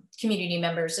community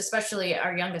members, especially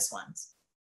our youngest ones?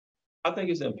 I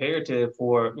think it's imperative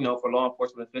for law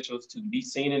enforcement officials to be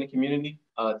seen in the community,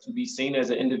 to be seen as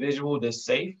an individual that's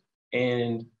safe,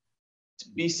 and to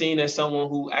be seen as someone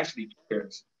who actually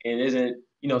cares and isn't,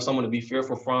 someone to be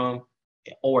fearful from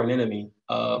or an enemy.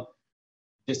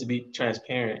 Just to be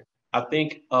transparent, I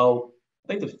think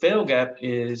the fail gap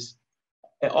is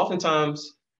that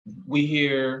oftentimes we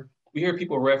hear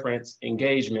people reference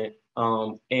engagement,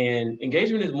 and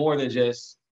engagement is more than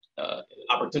just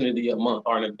opportunity a month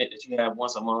or an event that you have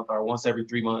once a month or once every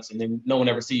 3 months, and then no one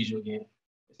ever sees you again.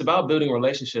 It's about building a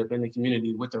relationship in the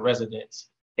community with the residents.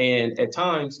 And at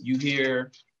times you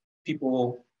hear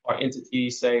people or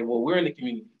entities say, well, we're in the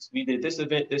communities. We did this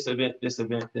event, this event, this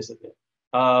event, this event.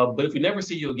 But if we never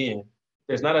see you again,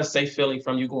 there's not a safe feeling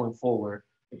from you going forward.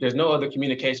 If there's no other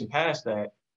communication past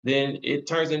that, then it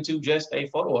turns into just a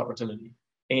photo opportunity.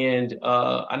 And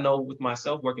I know with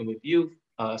myself working with youth,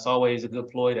 it's always a good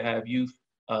ploy to have youth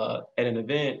at an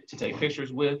event to take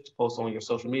pictures with, to post on your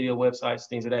social media websites,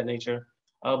 things of that nature.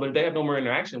 But if they have no more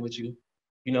interaction with you,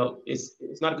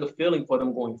 it's not a good feeling for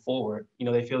them going forward.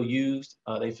 They feel used.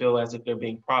 They feel as if they're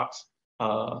being props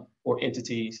or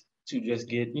entities to just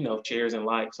get, shares and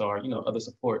likes or, other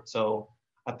support. So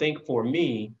I think for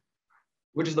me,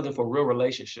 we're just looking for a real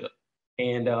relationship.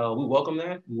 And we welcome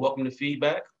that. We welcome the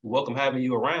feedback. We welcome having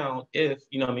you around if,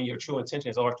 your true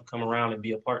intentions are to come around and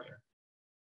be a partner.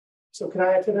 So can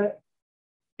I add to that?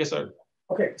 Yes, sir.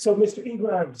 Okay, so Mr.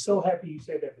 Ingram, I'm so happy you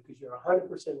said that because you're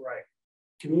 100% right.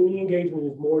 Community engagement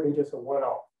is more than just a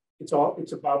one-off. It's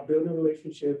about building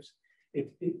relationships.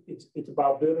 It's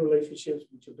about building relationships,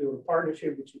 which will build a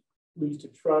partnership, which leads to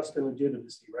trust and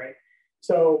legitimacy, right?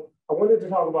 So I wanted to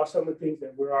talk about some of the things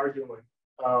that we are doing.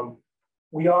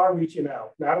 We are reaching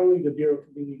out, not only the Bureau of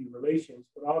Community Relations,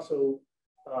 but also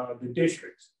the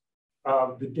districts.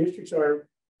 The districts are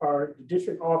the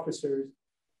district officers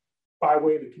by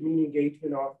way of the community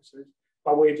engagement officers,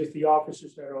 by way of just the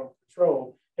officers that are on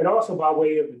patrol, and also by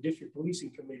way of the district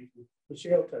policing committee, which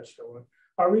Michelle touched on,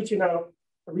 are reaching out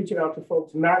to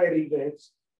folks not at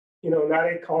events, not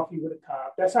at coffee with a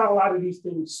cop. That's how a lot of these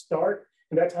things start,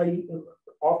 and that's how the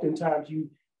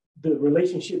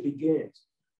relationship begins.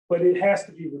 But it has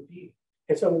to be repeated.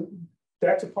 And so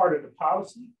that's a part of the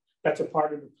policy. That's a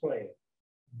part of the plan.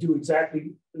 Do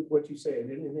exactly what you said.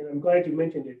 And I'm glad you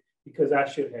mentioned it because I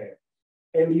should have.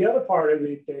 And the other part of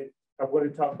it that I want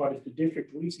to talk about is the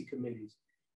district policing committees.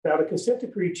 Now, the consent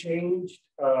decree changed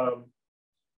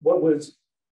what was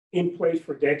in place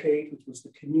for decades, which was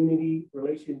the community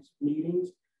relations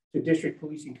meetings, to district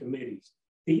policing committees.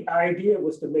 The idea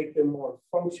was to make them more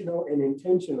functional and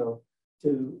intentional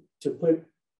to put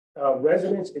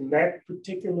residents in that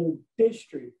particular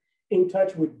district in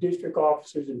touch with district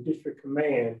officers and district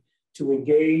command to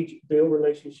engage, build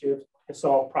relationships, and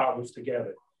solve problems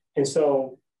together. And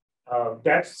so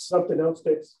that's something else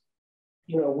that's,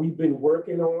 we've been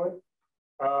working on.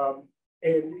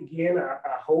 And again,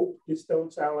 I hope this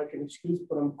don't sound like an excuse,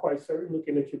 but I'm quite certain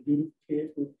looking at your beautiful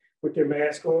kids with their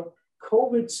mask on,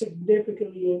 COVID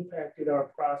significantly impacted our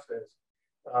process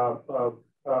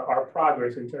our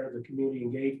progress in terms of community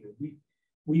engagement.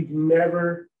 We've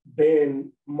never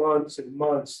been months and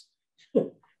months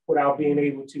without being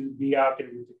able to be out there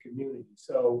with the community.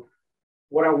 So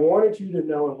what I wanted you to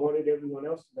know and wanted everyone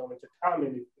else to know, and to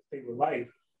comment if they would like,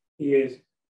 is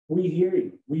we hear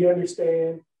you. We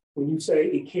understand when you say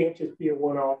it can't just be a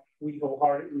one-off. We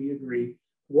wholeheartedly agree.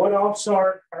 One-offs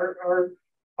are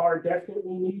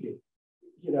definitely needed,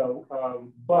 you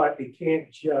know, but it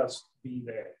can't just be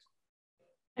that.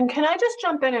 And can I just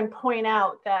jump in and point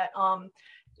out that,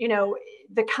 you know,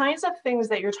 the kinds of things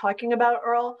that you're talking about,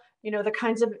 Earl, you know, the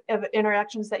kinds of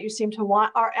interactions that you seem to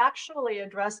want are actually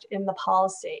addressed in the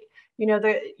policy. You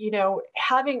know,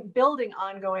 building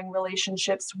ongoing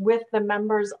relationships with the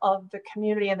members of the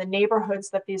community and the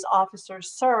neighborhoods that these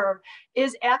officers serve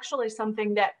is actually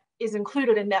something that is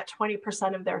included in that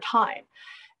 20% of their time.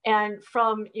 And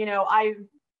from, you know, I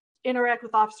interact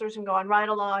with officers and go on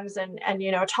ride-alongs and,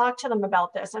 you know, talk to them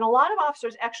about this. And a lot of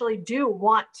officers actually do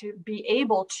want to be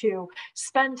able to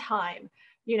spend time,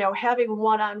 you know, having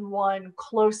one-on-one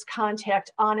close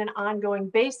contact on an ongoing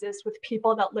basis with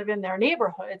people that live in their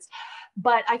neighborhoods.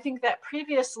 But I think that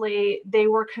previously they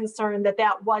were concerned that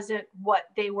that wasn't what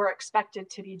they were expected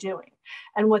to be doing.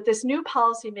 And what this new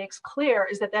policy makes clear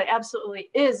is that that absolutely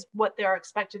is what they're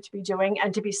expected to be doing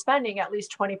and to be spending at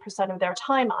least 20% of their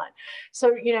time on.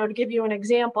 So, you know, to give you an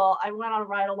example, I went on a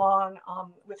ride along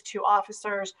with two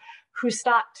officers who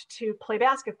stopped to play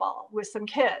basketball with some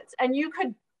kids. And you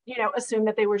could, you know, assume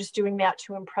that they were just doing that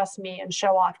to impress me and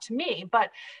show off to me. But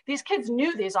these kids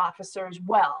knew these officers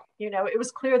well. You know, it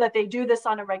was clear that they do this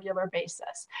on a regular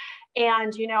basis.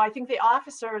 And, you know, I think the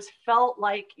officers felt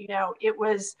like, you know, it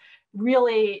was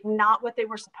really not what they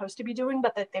were supposed to be doing,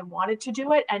 but that they wanted to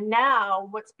do it. And now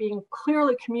what's being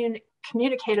clearly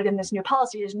communicated in this new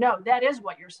policy is, no, that is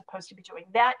what you're supposed to be doing.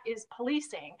 That is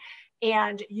policing.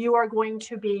 And you are going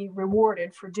to be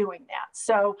rewarded for doing that.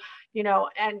 So, you know,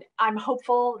 and I'm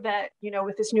hopeful that, you know,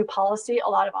 with this new policy, a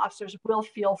lot of officers will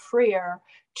feel freer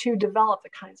to develop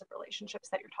the kinds of relationships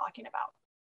that you're talking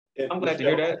about. I'm glad to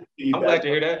hear that. I'm glad to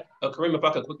hear that. Kareem, if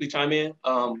I could quickly chime in,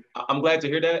 I'm glad to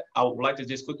hear that. I would like to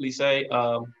just quickly say,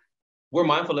 we're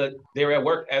mindful that they're at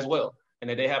work as well and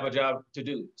that they have a job to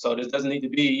do. So this doesn't need to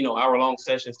be, you know, hour-long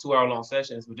sessions, 2-hour-long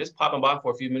sessions. We're just popping by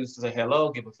for a few minutes to say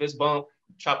hello, give a fist bump,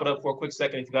 chop it up for a quick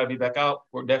second. If you gotta be back out,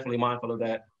 we're definitely mindful of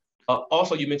that.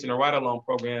 Also, you mentioned a ride-along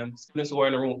program. Students who are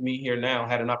in the room with me here now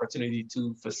had an opportunity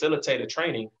to facilitate a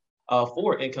training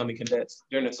for incoming cadets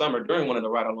during the summer, during one of the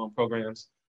ride-along programs.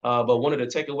 But one of the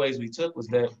takeaways we took was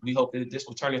that we hope that this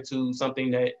will turn into something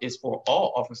that is for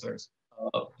all officers,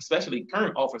 especially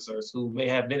current officers who may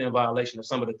have been in violation of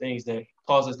some of the things that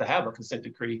cause us to have a consent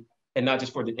decree, and not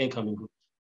just for the incoming group.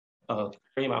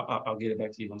 Kareem, I'll get it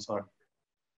back to you. I'm sorry.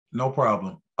 No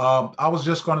problem. I was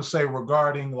just going to say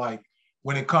regarding, like,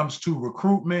 when it comes to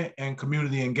recruitment and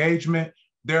community engagement,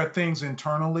 there are things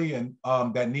internally and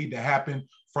that need to happen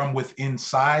from within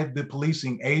inside the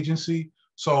policing agency.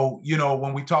 So, you know,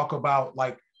 when we talk about,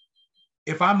 like,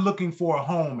 if I'm looking for a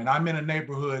home and I'm in a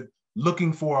neighborhood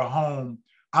looking for a home,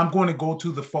 I'm going to go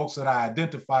to the folks that I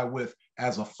identify with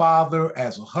as a father,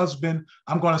 as a husband.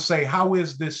 I'm going to say, how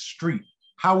is this street?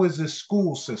 How is this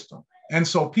school system? And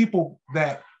so people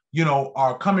that, you know,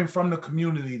 are coming from the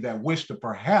community that wish to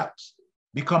perhaps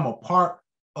become a part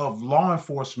of law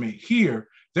enforcement here,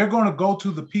 they're going to go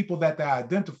to the people that they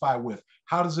identify with.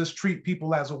 How does this treat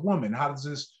people as a woman? How does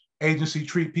this agency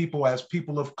treat people as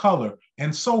people of color,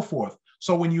 and so forth?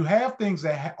 So when you have things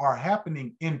that are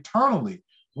happening internally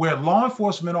where law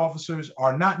enforcement officers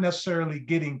are not necessarily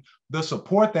getting the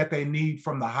support that they need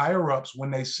from the higher ups, when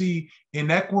they see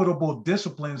inequitable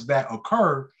disciplines that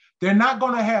occur, they're not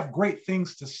going to have great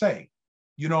things to say,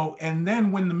 you know. And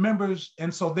then when the members,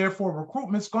 and so therefore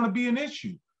recruitment is going to be an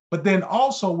issue. But then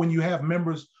also when you have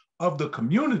members of the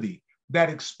community that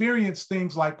experience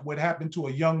things like what happened to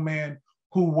a young man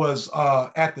who was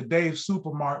at the Dave's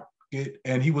supermarket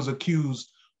and he was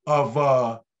accused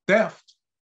of theft.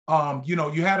 You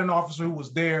know, you had an officer who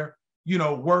was there, you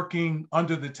know, working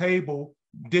under the table,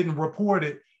 didn't report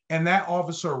it, and that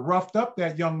officer roughed up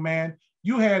that young man.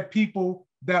 You had people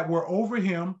that were over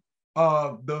him,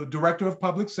 the director of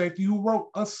public safety, who wrote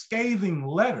a scathing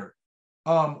letter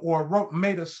or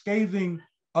made a scathing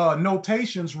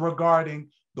notations regarding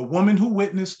the woman who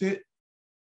witnessed it,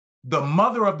 the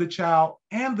mother of the child,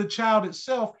 and the child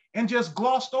itself, and just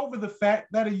glossed over the fact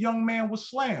that a young man was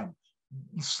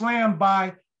slammed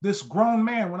by this grown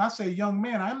man. When I say young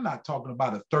man, I'm not talking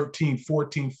about a 13,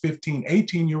 14, 15,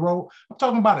 18-year-old. I'm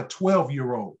talking about a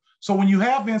 12-year-old. So when you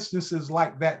have instances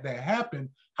like that that happen,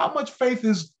 how much faith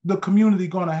is the community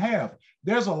going to have?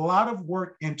 There's a lot of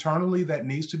work internally that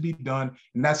needs to be done,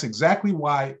 and that's exactly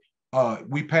why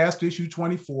we passed issue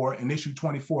 24, and issue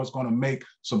 24 is going to make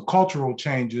some cultural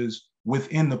changes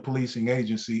within the policing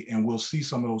agency, and we'll see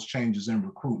some of those changes in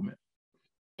recruitment.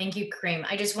 Thank you, Kareem.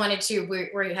 I just wanted to, we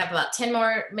have about 10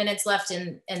 more minutes left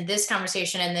in this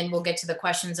conversation, and then we'll get to the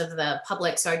questions of the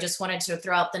public. So I just wanted to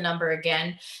throw out the number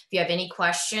again. If you have any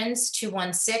questions,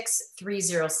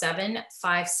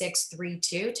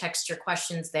 216-307-5632, text your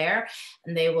questions there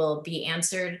and they will be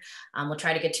answered. We'll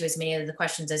try to get to as many of the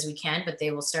questions as we can, but they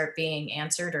will start being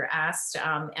answered or asked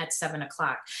at 7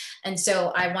 o'clock. And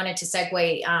so I wanted to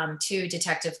segue to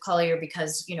Detective Collier,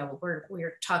 because, you know,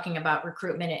 we're talking about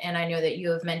recruitment, and I know that you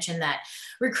have mentioned that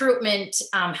recruitment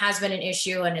has been an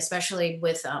issue, and especially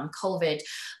with COVID.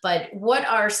 But what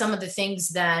are some of the things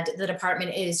that the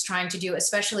department is trying to do,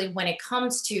 especially when it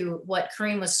comes to what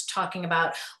Kareem was talking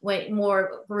about, when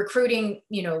more recruiting,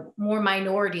 you know, more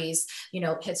minorities, you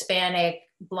know, Hispanic,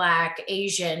 Black,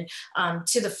 Asian,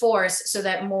 to the force, so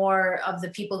that more of the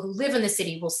people who live in the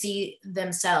city will see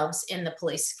themselves in the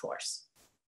police force?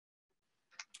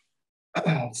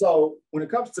 So when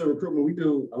it comes to recruitment, we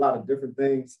do a lot of different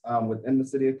things within the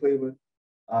city of Cleveland.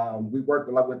 We work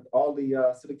a lot with all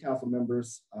the city council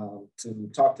members to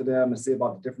talk to them and see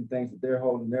about the different things that they're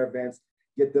holding their events,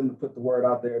 get them to put the word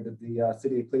out there that the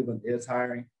city of Cleveland is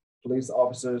hiring police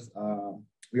officers.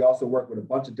 We also work with a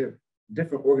bunch of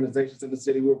different organizations in the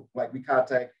city. We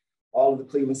contact all of the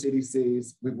Cleveland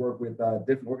CDCs. We work with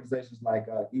different organizations like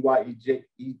EYEJ,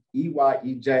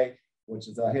 which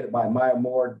is headed by Maya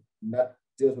Moore, and that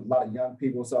deals with a lot of young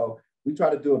people. So we try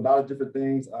to do a lot of different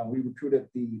things. We recruited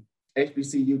the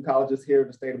HBCU colleges here in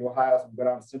the state of Ohio. So we go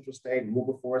down to Central State and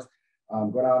Wilberforce,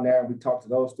 go down there and we talk to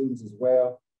those students as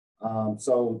well.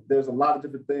 So there's a lot of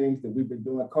different things that we've been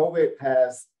doing. COVID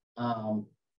has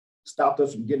stopped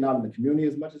us from getting out in the community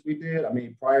as much as we did. I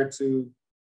mean, prior to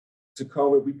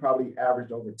COVID, we probably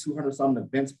averaged over 200 something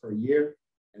events per year,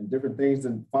 and different things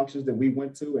and functions that we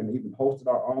went to and even hosted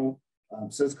our own.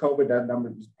 Since COVID, that number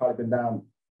has probably been down.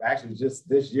 Actually, just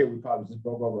this year, we probably just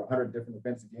broke over 100 different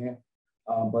events again.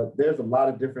 But there's a lot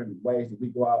of different ways that we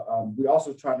go out. We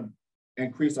also try to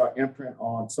increase our imprint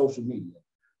on social media,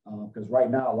 because right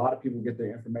now, a lot of people get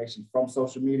their information from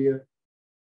social media.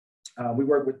 We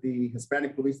work with the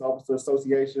Hispanic Police Officer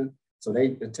Association. So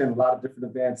they attend a lot of different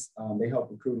events. They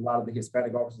help recruit a lot of the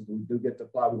Hispanic officers that we do get to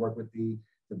apply. We work with the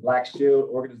Black Shield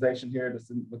organization here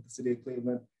with the city of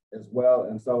Cleveland as well.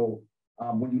 And so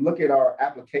when you look at our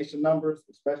application numbers,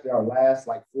 especially our last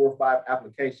like 4 or 5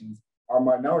 applications, our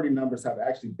minority numbers have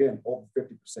actually been over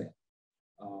 50%.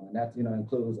 And that, you know,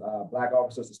 includes Black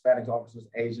officers, Hispanic officers,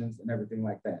 Asians, and everything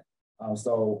like that.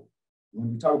 So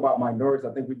when we talk about minorities,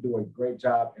 I think we do a great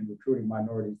job in recruiting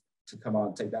minorities to come out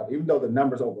and take that. Even though the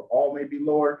numbers overall may be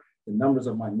lower, the numbers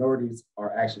of minorities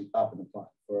are actually up and applying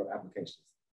for applications.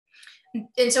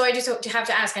 And so I just have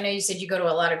to ask, I know you said you go to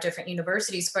a lot of different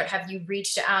universities, but have you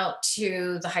reached out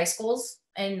to the high schools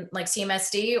and like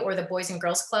CMSD or the Boys and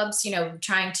Girls Clubs, you know,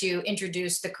 trying to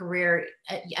introduce the career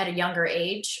at a younger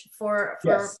age for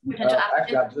yes. Potential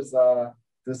applicants? Actually,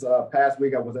 this past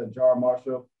week, I was at Jar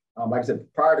Marshall. Like I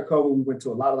said, prior to COVID, we went to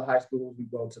a lot of the high schools. We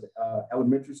go to the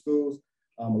elementary schools.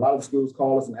 A lot of the schools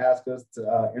call us and ask us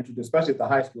to introduce, especially at the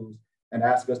high schools, and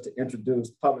ask us to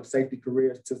introduce public safety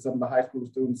careers to some of the high school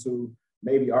students who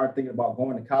maybe aren't thinking about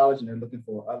going to college and they're looking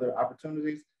for other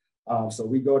opportunities. So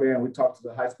we go there and we talk to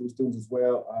the high school students as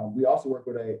well. We also work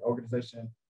with an organization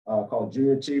called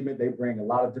Junior Achievement. They bring a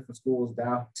lot of different schools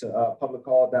down to public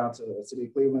hall, down to the city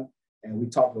of Cleveland. And we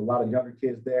talk to a lot of younger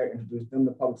kids there, introduce them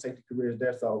to public safety careers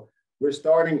there. So we're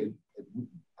starting,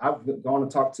 I've gone to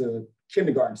talk to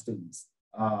kindergarten students.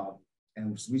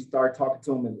 And we start talking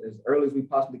to them as early as we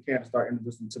possibly can to start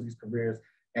introducing them to these careers.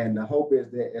 And the hope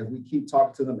is that as we keep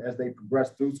talking to them as they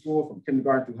progress through school, from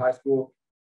kindergarten through high school,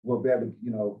 we'll be able to,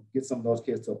 you know, get some of those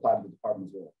kids to apply to the department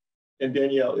as well. And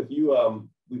Darrielle, if you,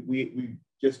 we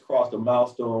just crossed a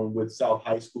milestone with South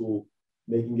High School,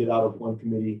 making it out of one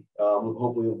committee.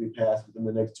 Hopefully it'll be passed within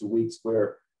the next 2 weeks,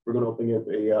 where we're going to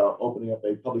opening up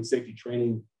a public safety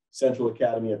training central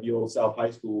academy at the old South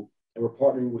High School. And we're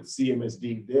partnering with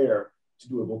CMSD there to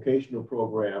do a vocational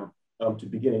program to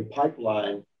begin a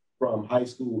pipeline from high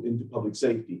school into public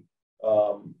safety,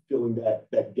 filling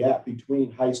that gap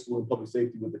between high school and public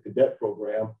safety with the cadet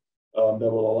program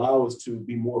that will allow us to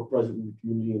be more present in the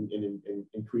community and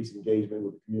increase engagement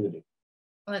with the community.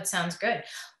 Well, that sounds good.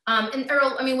 And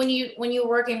Earl, I mean, when you're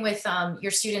working with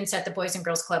your students at the Boys and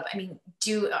Girls Club, I mean,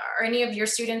 are any of your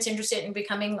students interested in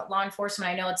becoming law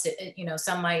enforcement? I know it's, you know,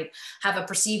 some might have a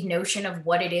perceived notion of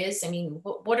what it is. I mean,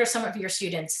 what are some of your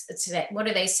students today? What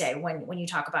do they say when you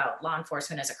talk about law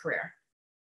enforcement as a career?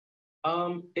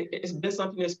 It's been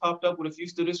something that's popped up with a few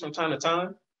students from time to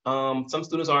time. Some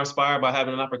students are inspired by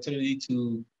having an opportunity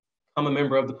to become a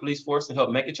member of the police force and help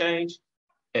make a change.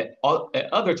 At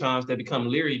other times, they become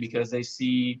leery because they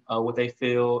see what they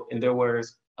feel, in their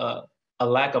words, a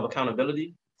lack of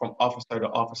accountability from officer to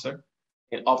officer,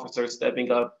 and officers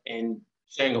stepping up and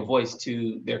sharing a voice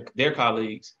to their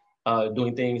colleagues,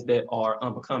 doing things that are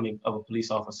unbecoming of a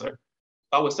police officer.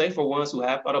 I would say for ones who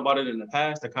have thought about it in the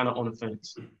past, they're kind of on the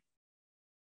fence.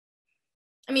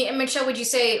 I mean, and Michelle, would you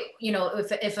say, you know,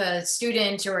 if a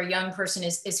student or a young person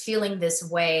is feeling this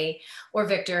way, or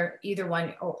Victor, either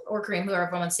one, or Kareem, whoever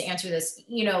wants to answer this,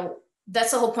 you know,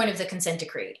 that's the whole point of the consent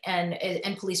decree and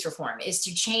police reform, is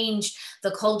to change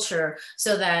the culture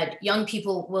so that young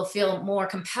people will feel more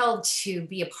compelled to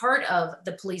be a part of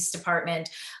the police department,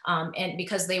 and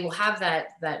because they will have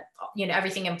that you know,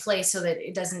 everything in place so that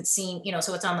it doesn't seem, you know,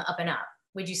 so it's on the up and up.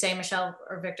 Would you say, Michelle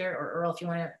or Victor or Earl, if you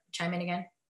want to chime in again?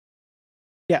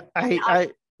 Yeah,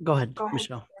 I go ahead,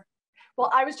 Michelle.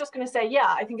 Well, I was just going to say, yeah,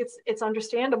 I think it's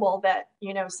understandable that,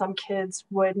 you know, some kids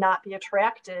would not be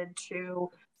attracted to,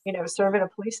 you know, serve in a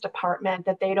police department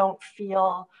that they don't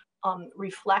feel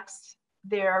reflects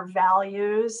their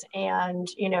values, and,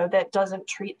 you know, that doesn't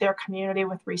treat their community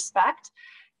with respect.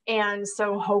 And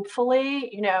so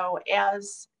hopefully, you know,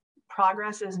 as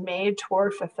progress is made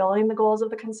toward fulfilling the goals of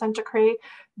the consent decree,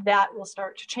 that will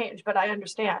start to change. But I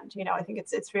understand, you know, I think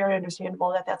it's very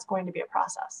understandable that that's going to be a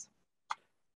process.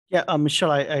 Yeah,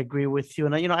 Michelle, I agree with you.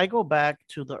 And, you know, I go back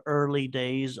to the early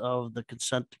days of the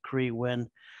consent decree when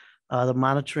the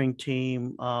monitoring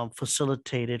team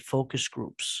facilitated focus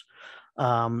groups.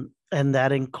 And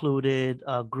that included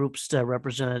groups that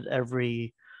represented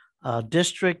every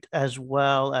district, as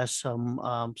well as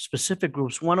some specific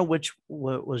groups, one of which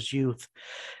was youth.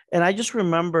 And I just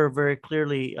remember very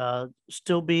clearly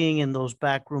still being in those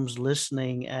back rooms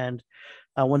listening, and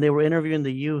when they were interviewing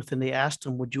the youth and they asked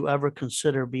them, would you ever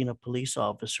consider being a police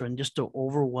officer? And just an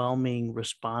overwhelming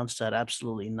response that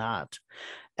absolutely not.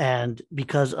 And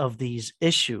because of these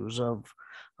issues of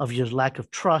your lack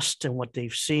of trust and what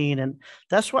they've seen. And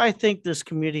that's why I think this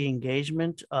community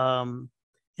engagement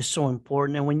is so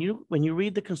important. And when you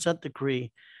read the consent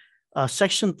decree,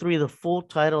 section 3, the full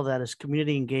title of that is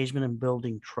community engagement and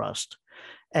building trust.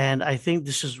 And I think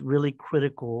this is really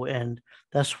critical. And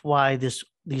that's why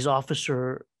these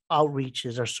officer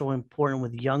outreaches are so important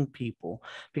with young people,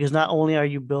 because not only are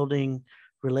you building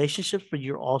relationships, but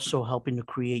you're also helping to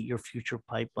create your future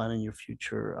pipeline and your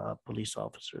future police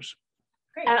officers.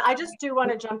 Great. And I just do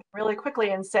want to jump really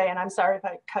quickly and say, and I'm sorry if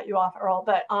I cut you off, Earl,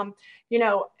 but you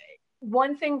know,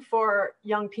 one thing for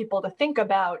young people to think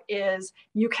about is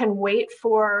you can wait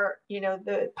for, you know,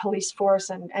 the police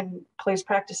force and police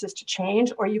practices to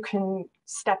change, or you can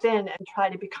step in and try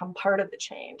to become part of the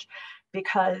change.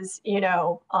 Because, you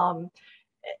know,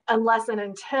 unless and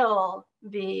until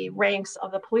the ranks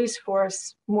of the police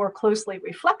force more closely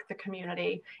reflect the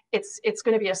community, it's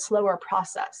going to be a slower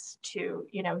process to,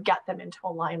 you know, get them into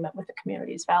alignment with the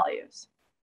community's values.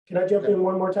 Can I jump in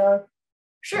one more time?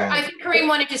 Sure. I think Kareem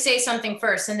wanted to say something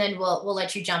first, and then we'll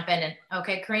let you jump in.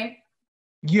 Okay, Kareem?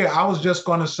 Yeah, I was just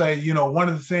going to say, you know, one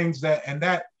of the things that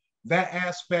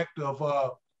aspect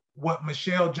of what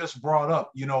Michelle just brought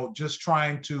up, you know, just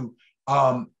trying to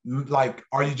like,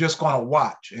 are you just going to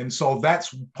watch? And so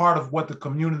that's part of what the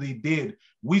community did.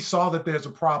 We saw that there's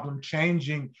a problem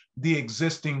changing the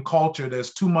existing culture.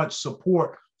 There's too much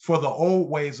support for the old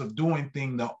ways of doing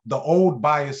things, the old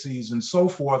biases and so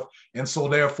forth. And so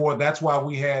therefore, that's why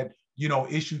we had, you know,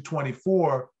 issue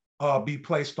 24 be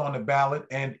placed on the ballot,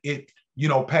 and it, you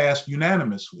know, passed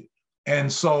unanimously.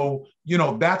 And so, you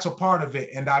know, that's a part of it.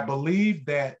 And I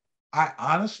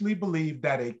honestly believe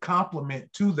that a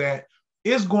complement to that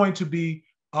is going to be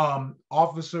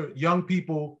young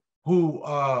people who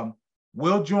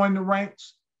will join the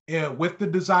ranks with the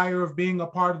desire of being a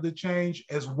part of the change,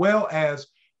 as well as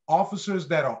officers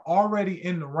that are already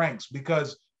in the ranks,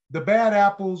 because the bad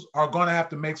apples are going to have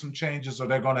to make some changes or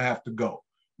they're going to have to go.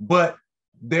 But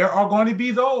there are going to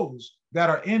be those that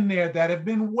are in there that have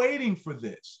been waiting for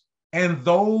this. And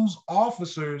those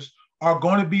officers are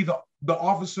going to be the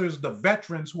officers, the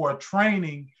veterans who are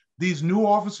training these new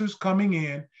officers coming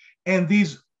in, and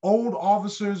these old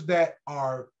officers that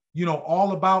are, you know,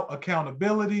 all about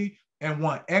accountability and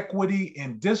want equity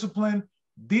and discipline.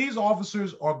 These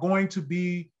officers are going to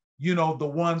be, you know, the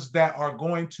ones that are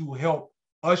going to help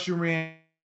usher in.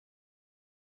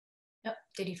 Yep.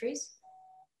 Did he freeze?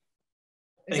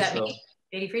 Is that me?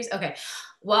 Did he freeze? Okay.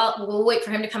 Well, we'll wait for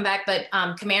him to come back. But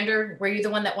Commander, were you the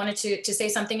one that wanted to say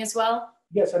something as well?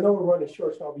 Yes, I know we're running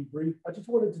short, so I'll be brief. I just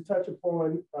wanted to touch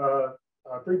upon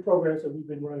 3 programs that we've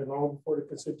been running long before the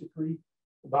consent decree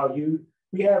about youth.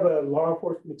 We have a law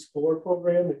enforcement explorer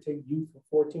program that takes youth from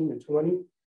 14 to 20.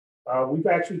 We've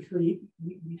actually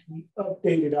we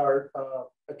updated our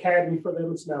academy for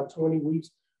them. It's now 20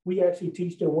 weeks. We actually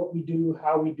teach them what we do,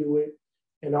 how we do it,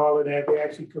 and all of that. They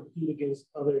actually compete against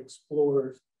other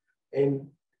explorers. And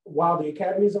while the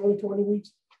academy is only 20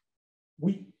 weeks,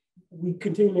 we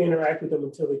continue to interact with them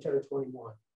until they turn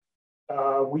 21.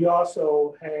 We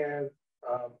also have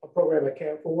a program at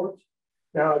Camp Forbes.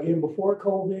 Now, again, before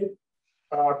COVID,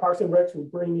 our Parks and Recs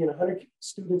would bring in 100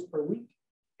 students per week,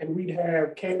 and we'd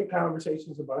have candid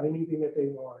conversations about anything that they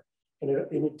want. And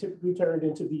it typically turned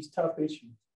into these tough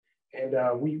issues. And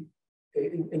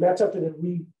and that's something that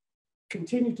we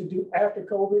continue to do after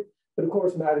COVID, but of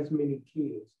course, not as many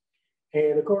kids.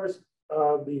 And of course,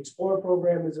 the Explorer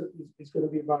program is going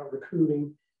to be about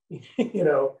recruiting, you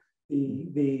know,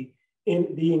 the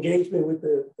engagement with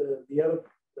the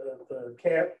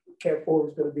Camp Four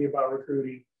is going to be about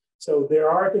recruiting. So there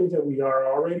are things that we are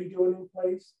already doing in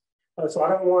place. So I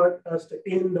don't want us to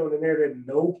end on an area that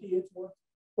no kids want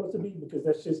supposed to be,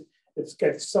 because it's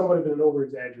got somewhat of an over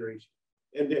exaggeration.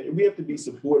 And we have to be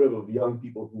supportive of young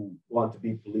people who want to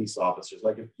be police officers.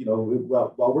 Like, if, you know,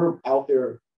 while we're out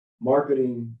there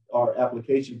marketing our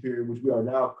application period, which we are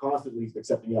now constantly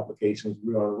accepting applications,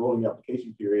 we are on a rolling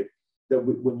application period, that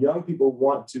when young people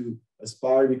want to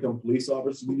aspire to become police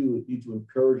officers, we need to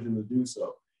encourage them to do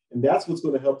so. And that's what's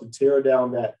going to help to tear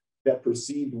down that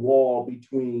perceived wall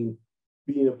between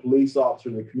being a police officer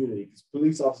in the community. Because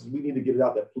police officers, we need to get it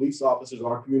out that police officers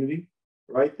are our community,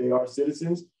 right? They are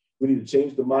citizens. We need to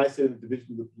change the mindset of the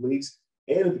division of the police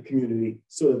and of the community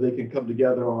so that they can come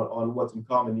together on what's in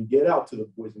common and get out to the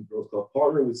Boys and Girls Club,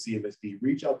 partner with CMSD,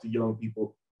 reach out to young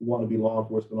people who want to be law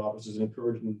enforcement officers and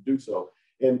encourage them to do so.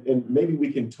 And maybe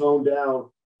we can tone down,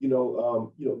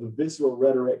 the visceral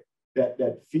rhetoric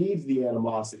that feeds the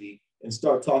animosity and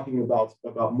start talking about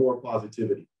more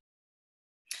positivity.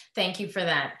 Thank you for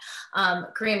that.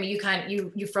 Kareem,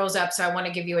 you froze up, so I want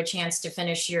to give you a chance to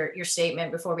finish your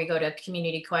statement before we go to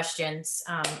community questions.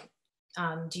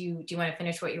 Do you want to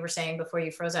finish what you were saying before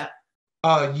you froze up?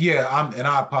 Yeah, and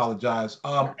I apologize.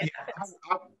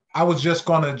 I was just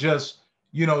gonna just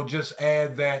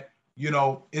add that,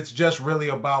 it's just really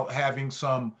about having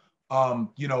some,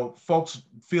 folks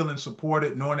feeling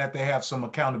supported, knowing that they have some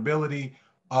accountability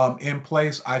in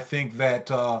place. I think that,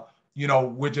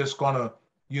 we're just gonna,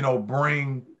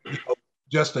 bring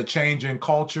just a change in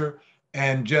culture,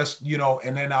 and just,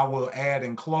 and then I will add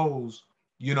and close,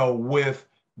 with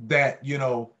that,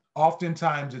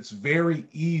 oftentimes it's very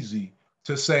easy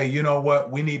to say, you know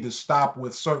what, we need to stop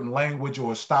with certain language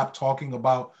or stop talking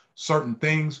about certain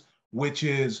things, which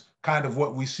is kind of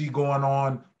what we see going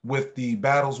on with the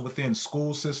battles within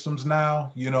school systems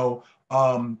now.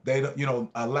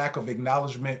 A lack of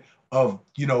acknowledgement of,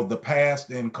 the past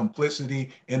and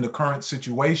complicity in the current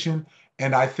situation.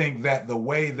 And I think that the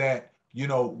way that,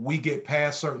 we get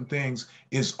past certain things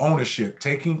is ownership,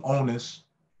 taking onus.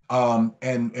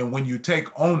 And when you take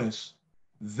onus,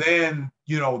 then,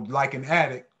 like an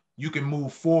addict, you can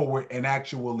move forward and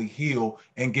actually heal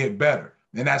and get better.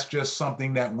 And that's just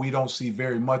something that we don't see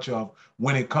very much of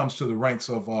when it comes to the ranks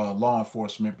of law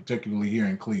enforcement, particularly here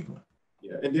in Cleveland.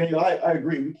 Yeah, and Daniel, I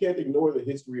agree. We can't ignore the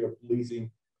history of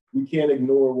policing. We can't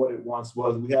ignore what it once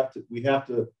was. We have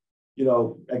to,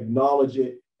 acknowledge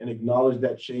it and acknowledge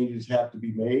that changes have to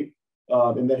be made.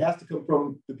 And that has to come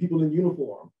from the people in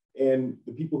uniform and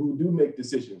the people who do make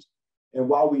decisions. And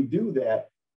while we do that,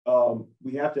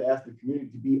 we have to ask the community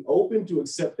to be open to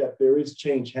accept that there is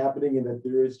change happening and that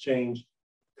there is change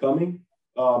coming,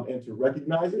 and to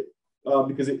recognize it,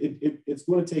 because it's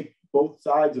going to take both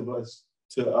sides of us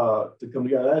to come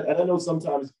together. And I know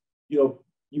sometimes, you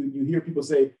hear people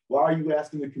say, why are you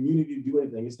asking the community to do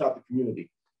anything? It's not the community.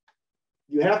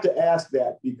 You have to ask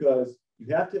that, because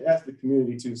you have to ask the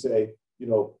community to say,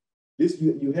 you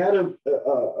had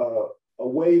a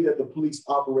way that the police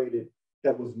operated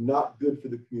that was not good for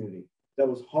the community, that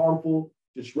was harmful,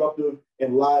 disruptive,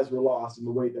 and lives were lost in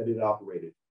the way that it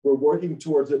operated. We're working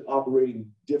towards it operating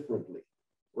differently,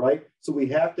 right? So we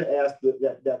have to ask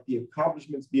that the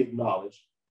accomplishments be acknowledged,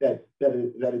 that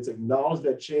it's acknowledged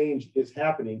that change is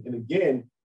happening. And again,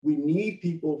 we need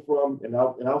people from, and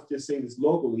I'll just say this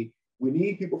locally, we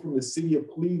need people from the city of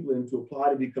Cleveland to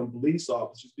apply to become police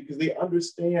officers, because they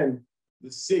understand the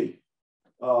city.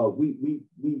 We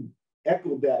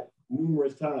echoed that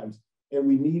numerous times, and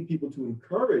we need people to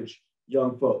encourage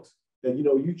young folks that,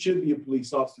 you should be a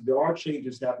police officer. There are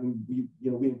changes happening.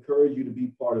 We encourage you to be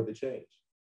part of the change.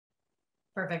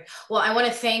 Perfect. Well, I want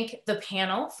to thank the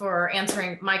panel for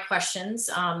answering my questions.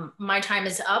 My time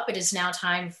is up. It is now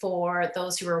time for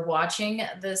those who are watching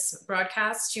this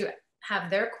broadcast to have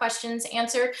their questions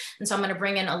answered. And so I'm going to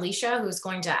bring in Alicia, who's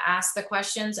going to ask the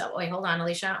questions. Oh, wait, hold on,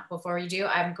 Alicia. Before you do,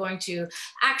 I'm going to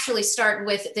actually start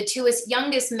with the two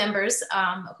youngest members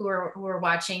who are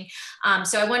watching.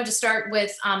 So I wanted to start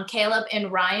with Caleb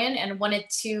and Ryan, and wanted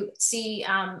to see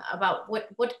about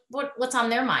what's on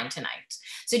their mind tonight.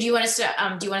 So do you want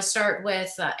to start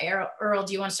with Earl?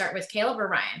 Do you want to start with Caleb or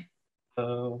Ryan?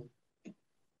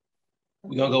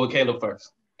 We're gonna go with Caleb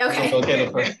first. Okay. Go with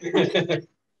Caleb first.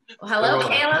 Well, hello,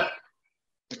 Caleb.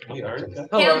 Hello.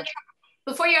 Caleb,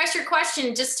 before you ask your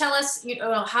question, just tell us,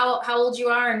 how old you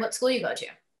are and what school you go to.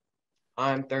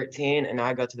 I'm 13 and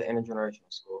I go to the intergenerational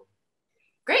school.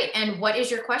 Great. And what is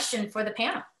your question for the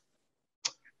panel?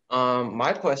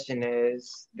 My question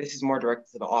is, this is more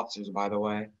directed to the officers, by the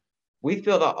way. We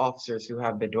feel that officers who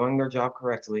have been doing their job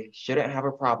correctly shouldn't have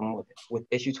a problem with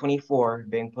issue 24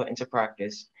 being put into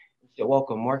practice. Should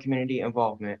welcome more community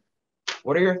involvement.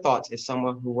 What are your thoughts as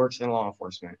someone who works in law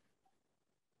enforcement?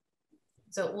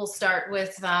 So we'll start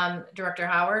with Director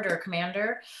Howard or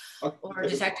Commander or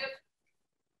Detective.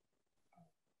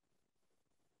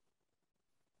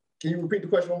 Can you repeat the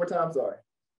question one more time? Sorry.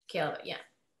 Caleb, yeah.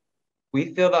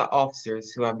 We feel that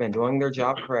officers who have been doing their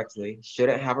job correctly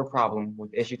shouldn't have a problem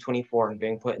with issue 24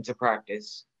 being put into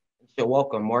practice and should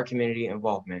welcome more community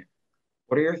involvement.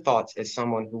 What are your thoughts as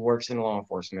someone who works in law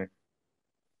enforcement?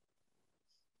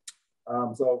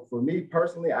 So for me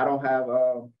personally, I don't have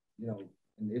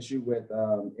an issue with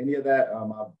any of that.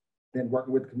 I've been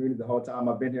working with the community the whole time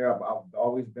I've been here. I've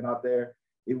always been out there.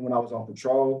 Even when I was on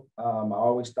patrol, I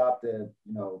always stopped at,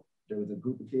 there was a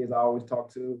group of kids I always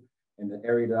talked to in the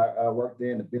area that I worked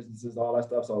in, the businesses, all that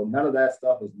stuff. So none of that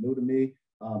stuff is new to me.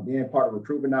 Being part of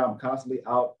recruitment now, I'm constantly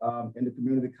out in the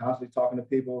community, constantly talking to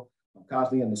people. I'm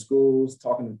constantly in the schools,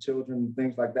 talking to children,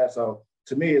 things like that. So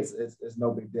to me, it's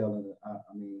no big deal. And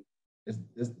I mean,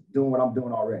 it's doing what I'm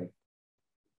doing already.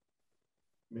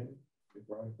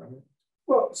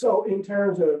 Well, so in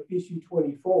terms of issue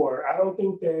 24, I don't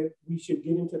think that we should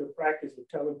get into the practice of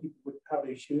telling people how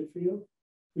they should feel,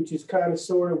 which is kind of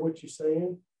sort of what you're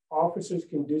saying. Officers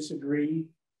can disagree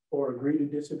or agree to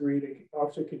disagree. The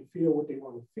officer can feel what they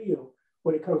want to feel.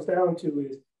 What it comes down to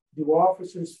is, do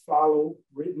officers follow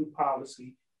written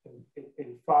policy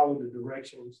and follow the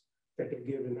directions that they're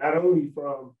given, not only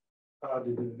from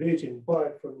the division,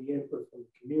 but from the input from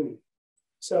the community?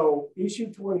 So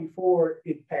issue 24,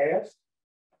 it passed.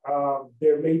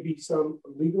 There may be some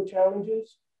legal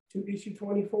challenges to issue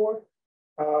 24.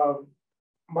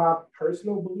 My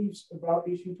personal beliefs about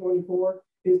issue 24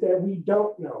 is that we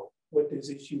don't know what this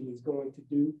issue is going to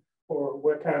do or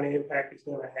what kind of impact it's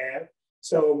going to have.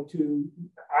 So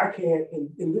I can't,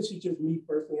 and this is just me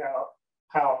personally,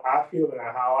 how I feel and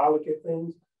how I look at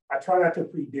things. I try not to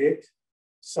predict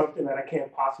something that I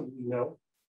can't possibly know.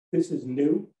 This is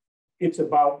new. It's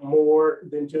about more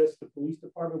than just the police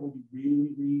department when you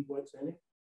really read what's in it.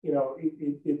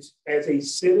 It's as a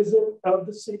citizen of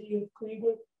the city of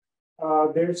Cleveland,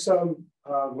 there's some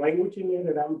language in there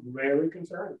that I'm very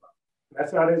concerned about.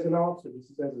 That's not as an officer, this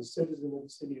is as a citizen of the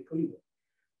city of Cleveland.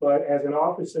 But as an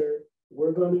officer,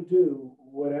 we're going to do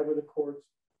whatever the courts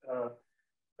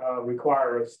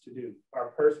require us to do. Our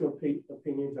personal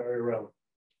opinions are irrelevant.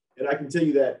 And I can tell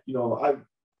you that, I've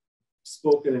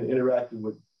spoken and interacted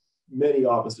with many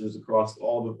officers across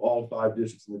all 5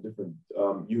 districts and the different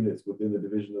units within the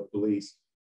Division of Police.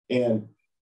 And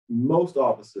most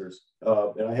officers,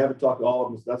 and I haven't talked to all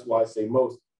of them, so that's why I say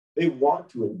most, they want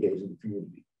to engage in the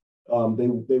community.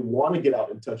 They want to get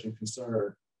out and touch and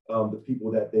concern the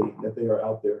people that they are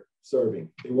out there serving.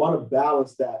 They want to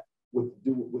balance that with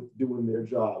doing their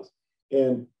jobs.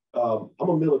 And I'm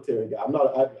a military guy.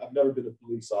 I've never been a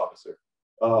police officer.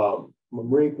 I'm a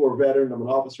Marine Corps veteran. I'm an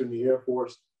officer in the Air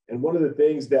Force. And one of the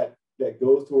things that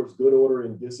goes towards good order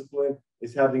and discipline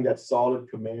is having that solid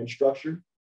command structure,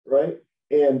 right?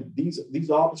 And these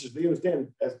officers, they understand,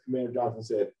 as Commander Johnson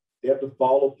said, they have to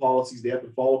follow policies, they have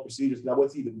to follow procedures. Now,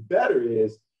 what's even better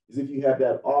is if you have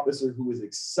that officer who is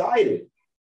excited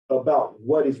about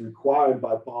what is required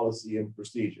by policy and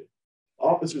procedure.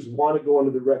 Officers want to go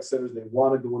into the rec centers, they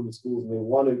want to go into schools, and they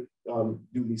want to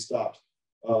do these stops.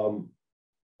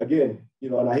 Again,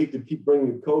 and I hate to keep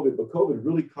bringing COVID, but COVID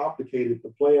really complicated the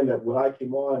plan that when I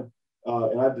came on,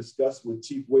 and I discussed with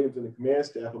Chief Williams and the command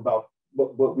staff about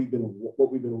what we've been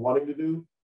wanting to do.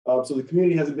 So the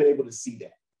community hasn't been able to see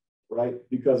that, right?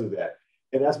 Because of that.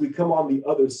 And as we come on the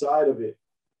other side of it,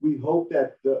 we hope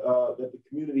that the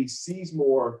community sees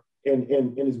more and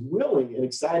is willing and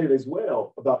excited as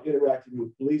well about interacting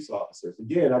with police officers.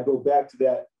 Again, I go back to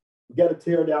that. We got to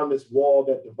tear down this wall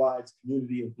that divides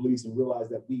community and police and realize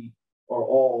that we are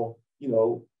all,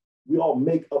 we all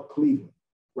make up Cleveland,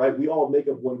 right? We all make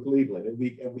up one Cleveland, and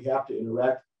we have to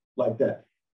interact like that.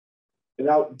 And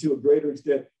out to a greater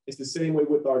extent, it's the same way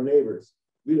with our neighbors.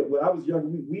 When I was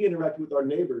young, we interacted with our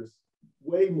neighbors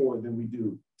way more than we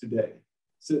do today.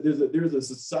 So there's a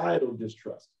societal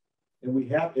distrust, and we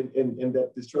have, and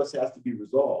that distrust has to be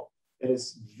resolved. And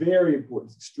it's very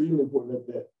important, it's extremely important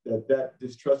that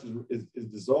distrust is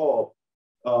dissolved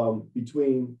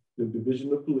between the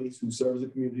Division of Police, who serves the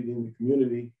community, and the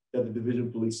community that the Division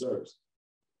of Police serves.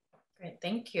 Great,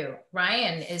 thank you.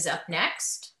 Ryan is up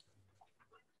next.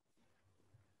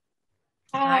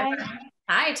 Hi.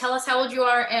 Hi, tell us how old you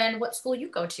are and what school you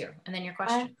go to, and then your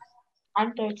question.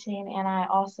 I'm 13, and I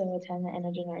also attend the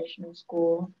intergenerational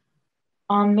school.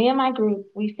 Me and my group,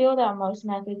 we feel that most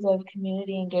methods of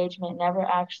community engagement never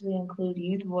actually include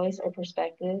youth voice or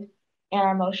perspective, and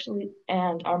are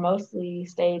mostly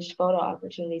staged photo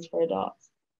opportunities for adults.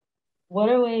 What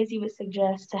are ways you would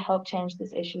suggest to help change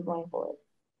this issue going forward?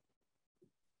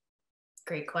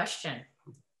 Great question.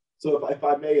 So if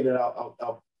I may, and then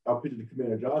I'll pitch it to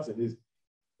Commander Johnson,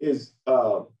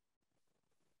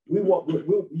 you're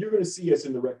going to see us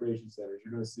in the recreation centers.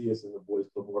 You're going to see us in the Boys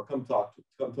Club, or come talk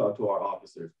to our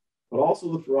officers. But also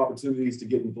look for opportunities to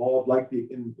get involved, like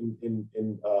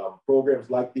in programs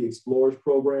like the Explorers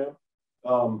program,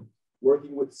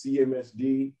 working with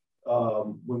CMSD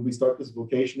when we start this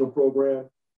vocational program.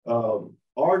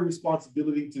 Our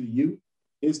responsibility to the youth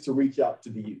is to reach out to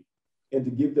the youth and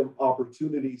to give them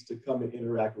opportunities to come and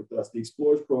interact with us. The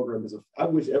Explorers program I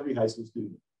wish every high school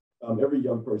student, every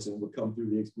young person would come through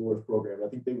the Explorers program. I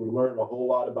think they would learn a whole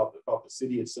lot about the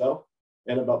city itself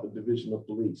and about the Division of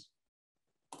Police.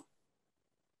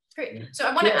 Great. So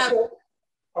I want to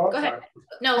go ahead.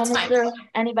 No, it's fine.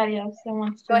 Anybody else that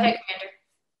wants to? Go ahead, Commander.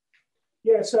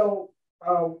 Yeah, so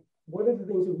one of the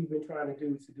things that we've been trying to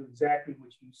do is to do exactly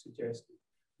what you suggested.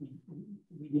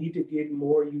 We need to get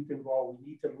more youth involved.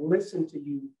 We need to listen to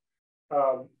you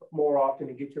more often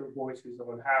and get your voices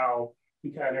on how we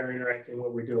kind of interact in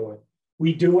what we're doing.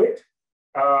 We do it.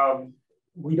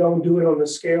 We don't do it on the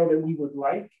scale that we would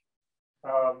like.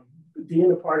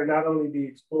 Being a part of not only the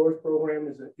Explorers program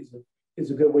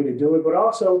is a good way to do it, but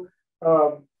also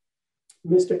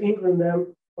Mr.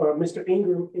 Ingram,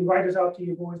 invite us out to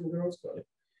your Boys and Girls Club.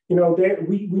 You know,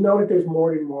 we know that there's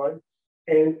more than one.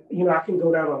 And, you know, I can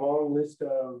go down a long list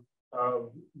of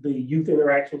the youth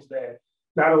interactions that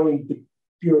not only the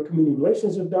Bureau of Community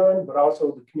Relations have done, but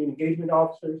also the community engagement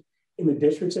officers in the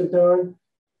districts have done.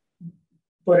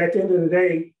 But at the end of the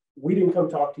day, we didn't come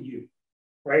talk to you,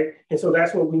 right? And so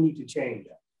that's what we need to change.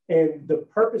 And the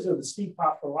purpose of the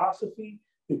CPOP philosophy,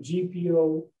 the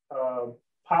GPO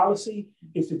policy,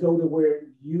 is to go to where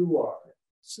you are,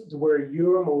 to where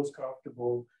you're most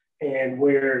comfortable and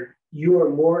where you are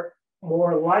more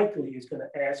likely is going to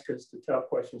ask us the tough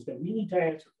questions that we need to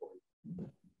answer for you.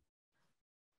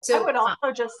 So I would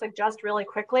also just suggest really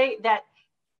quickly that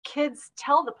kids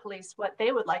tell the police what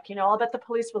they would like. You know, I'll bet the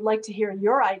police would like to hear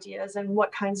your ideas and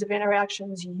what kinds of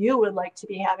interactions you would like to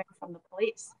be having from the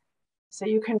police. So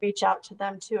you can reach out to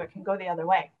them too. It can go the other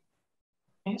way.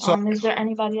 So, is there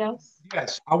anybody else?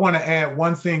 Yes, I want to add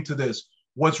one thing to this.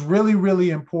 What's really, really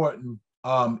important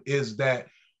is that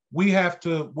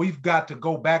we've got to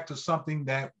go back to something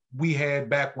that we had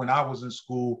back when I was in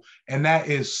school, and that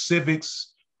is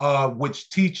civics, which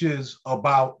teaches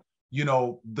about, you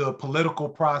know, the political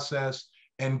process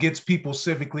and gets people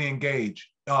civically engaged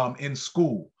in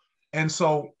school. And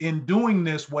so in doing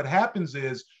this, what happens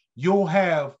is you'll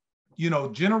have, you know,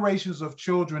 generations of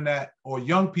children or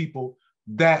young people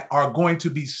that are going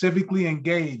to be civically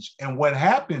engaged. And what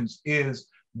happens is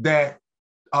that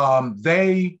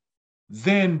they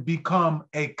then become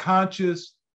a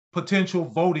conscious potential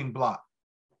voting bloc.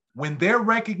 When they're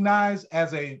recognized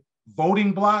as a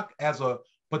voting bloc, as a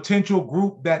potential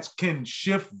group that can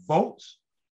shift votes,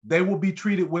 they will be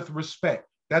treated with respect.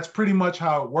 That's pretty much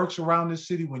how it works around this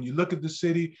city. When you look at the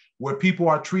city where people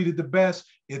are treated the best,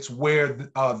 it's where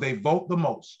they vote the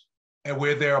most and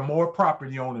where there are more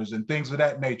property owners and things of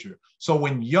that nature. So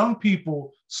when young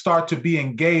people start to be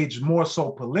engaged more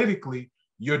so politically,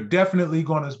 you're definitely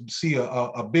going to see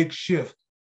a big shift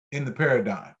in the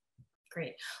paradigm.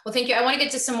 Great. Well, thank you. I want to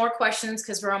get to some more questions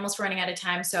because we're almost running out of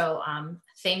time. So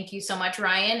thank you so much,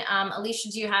 Ryan.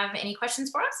 Alicia, do you have any questions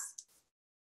for us?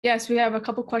 Yes, we have a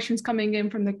couple questions coming in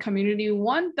from the community.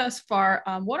 One thus far,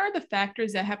 what are the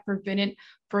factors that have prevented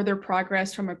further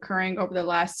progress from occurring over the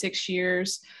last 6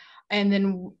 years? And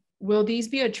then will these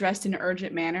be addressed in an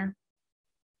urgent manner?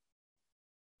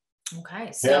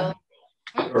 Okay, so.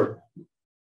 Yeah. Sure.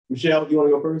 Michelle, you want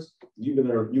to go first? You've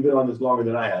been on this longer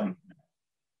than I have.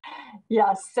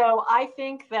 Yes, so I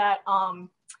think that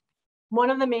one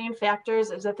of the main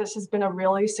factors is that this has been a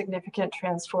really significant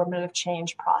transformative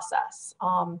change process.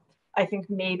 I think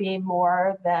maybe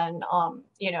more than,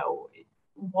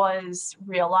 was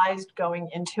realized going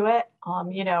into it.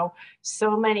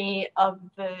 So many of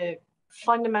the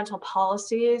fundamental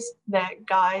policies that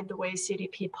guide the way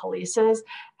CDP polices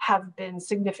have been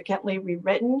significantly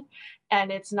rewritten.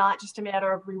 And it's not just a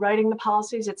matter of rewriting the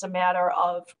policies, it's a matter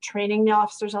of training the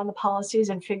officers on the policies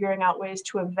and figuring out ways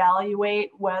to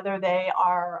evaluate whether they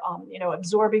are,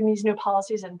 absorbing these new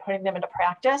policies and putting them into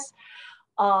practice.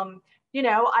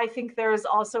 I think there's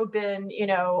also been,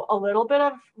 a little bit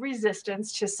of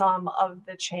resistance to some of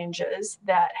the changes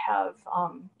that have,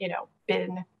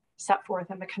 been set forth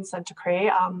in the consent decree.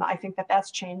 I think that that's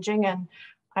changing, and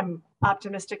I'm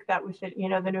optimistic that with the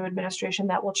new administration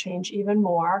that will change even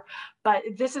more. But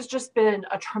this has just been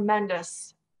a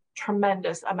tremendous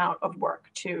amount of work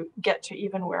to get to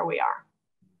even where we are.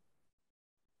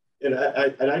 And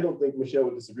I don't think Michelle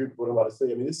would disagree with what I'm about to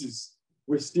say. I mean,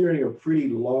 we're steering a pretty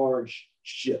large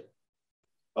ship,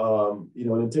 and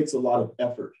it takes a lot of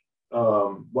effort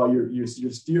while you're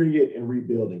steering it and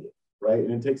rebuilding it, right?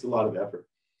 And it takes a lot of effort.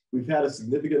 We've had a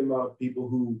significant amount of people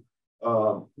who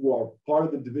are part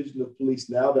of the Division of Police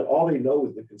now that all they know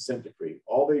is the consent decree.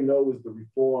 All they know is the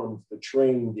reforms, the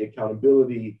training, the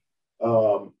accountability,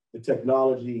 the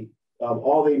technology.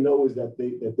 All they know is that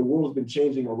the world has been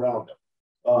changing around them.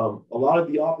 A lot of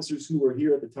the officers who were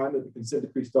here at the time that the consent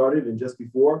decree started and just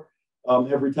before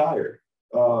have retired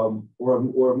or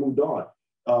moved on.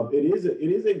 It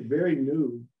is a very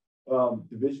new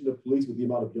Division of Police with the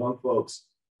amount of young folks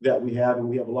that we have, and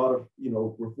we have a lot of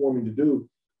reforming to do.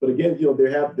 But again,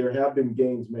 there have been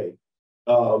gains made,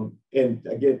 and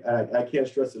again, I can't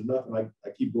stress it enough, and I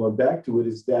keep going back to it,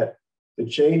 is that the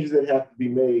changes that have to be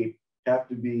made have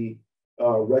to be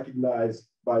recognized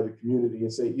by the community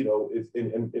and say,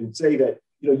 and say that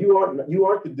you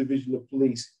aren't the Division of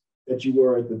Police that you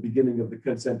were at the beginning of the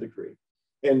consent decree,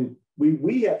 and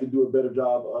we have to do a better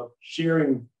job of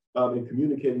sharing and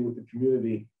communicating with the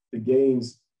community the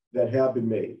gains that have been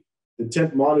made. The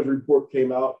 10th Monitor Report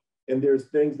came out, and there's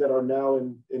things that are now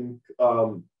in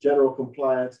general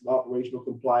compliance and operational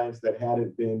compliance that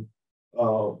hadn't been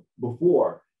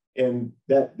before, and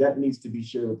that needs to be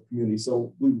shared with the community.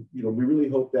 So we really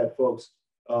hope that folks,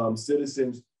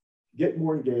 citizens, get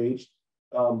more engaged,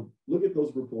 look at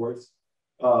those reports,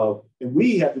 and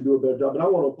we have to do a better job. And I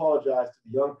want to apologize to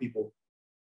the young people.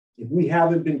 If we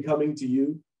haven't been coming to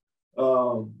you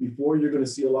before, you're going to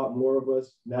see a lot more of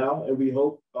us now, and we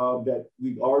hope that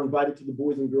we are invited to the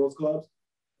Boys and Girls Clubs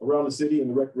around the city and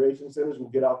the recreation centers. We'll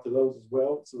get out to those as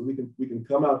well, so we can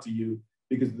come out to you,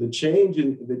 because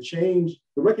the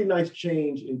recognized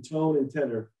change in tone and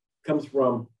tenor comes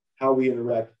from how we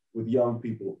interact with young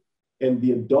people and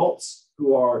the adults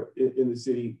who are in the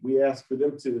city. We ask for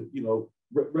them to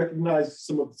recognize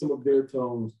some of their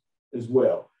tones as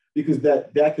well, because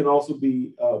that can also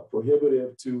be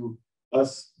prohibitive to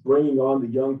us bringing on the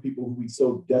young people who we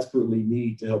so desperately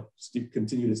need to help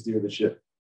continue to steer the ship.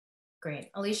 Great.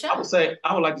 Alicia?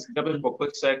 I would like to step in for a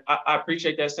quick sec. I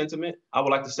appreciate that sentiment. I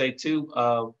would like to say too,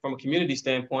 from a community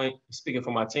standpoint, speaking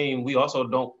for my team, we also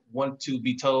don't want to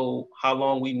be told how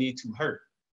long we need to hurt.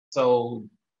 So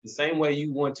the same way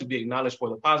you want to be acknowledged for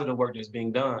the positive work that's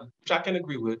being done, which I can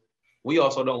agree with, we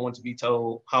also don't want to be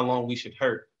told how long we should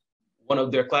hurt. One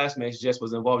of their classmates just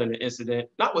was involved in an incident,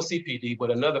 not with CPD,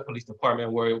 but another police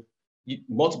department, where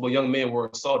multiple young men were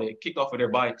assaulted, kicked off of their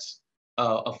bikes,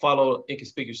 followed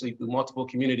inconspicuously through multiple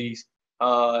communities,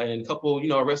 and a couple,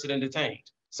 arrested and detained.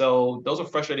 So those are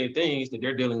frustrating things that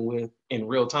they're dealing with in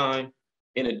real time.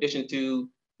 In addition to,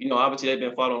 obviously they've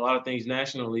been following a lot of things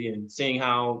nationally and seeing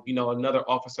how, another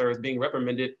officer is being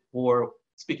reprimanded for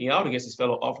speaking out against his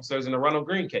fellow officers in the Ronald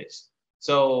Green case.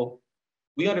 So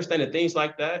we understand that things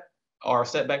like that are a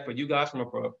setback for you guys from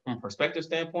a perspective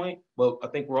standpoint, but I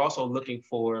think we're also looking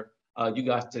for you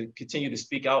guys to continue to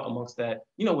speak out amongst that,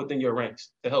 within your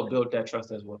ranks, to help build that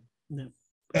trust as well. Yeah.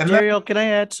 And Darrielle, can I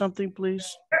add something,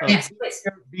 please? Yes,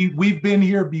 please. We've been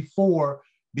here before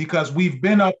because we've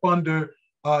been up under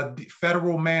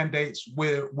federal mandates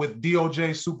with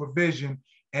DOJ supervision.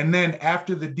 And then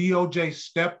after the DOJ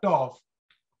stepped off,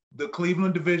 the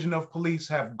Cleveland Division of Police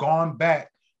have gone back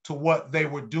to what they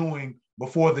were doing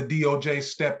before the DOJ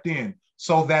stepped in.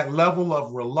 So that level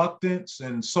of reluctance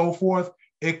and so forth,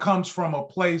 it comes from a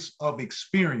place of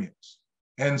experience.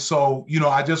 And so,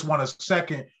 I just want to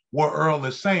second what Earl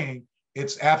is saying.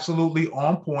 It's absolutely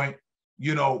on point.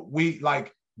 We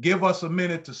give us a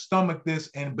minute to stomach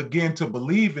this and begin to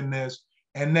believe in this.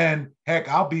 And then, heck,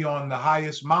 I'll be on the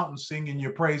highest mountain singing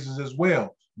your praises as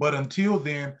well. But until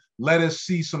then, let us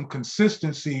see some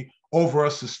consistency over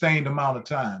a sustained amount of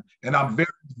time. And I'm very,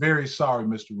 very sorry,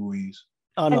 Mr. Ruiz.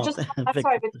 Oh, and no. just, I'm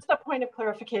sorry, but just a point of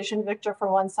clarification, Victor, for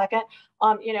 1 second.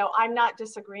 You know, I'm not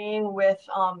disagreeing with,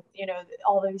 you know,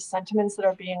 all these sentiments that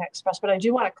are being expressed, but I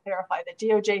do want to clarify that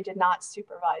DOJ did not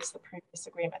supervise the previous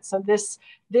agreement. So this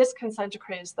consent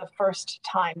decree is the first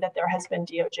time that there has been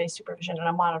DOJ supervision and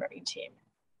a monitoring team.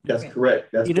 That's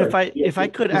correct. That's you know, correct. if I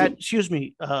could add, excuse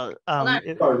me. Sorry,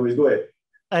 Ruiz, go ahead.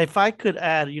 If I could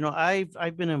add, you know,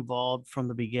 I've been involved from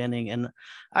the beginning, and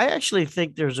I actually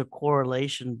think there's a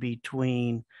correlation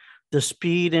between the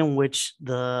speed in which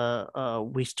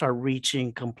we start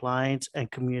reaching compliance and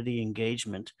community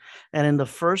engagement. And in the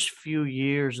first few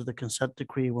years of the consent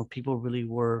decree, when people really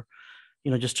were,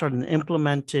 you know, just starting to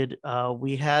implement it,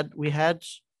 we had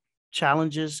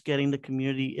challenges getting the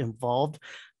community involved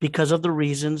because of the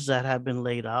reasons that have been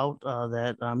laid out,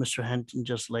 that Mr. Henton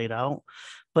just laid out.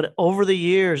 But over the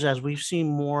years, as we've seen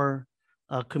more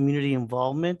community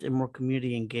involvement and more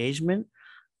community engagement,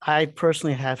 I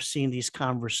personally have seen these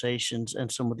conversations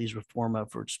and some of these reform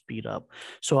efforts speed up.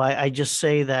 So I just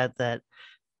say that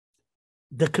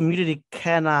the community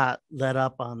cannot let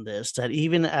up on this, that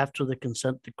even after the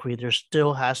consent decree, there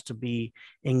still has to be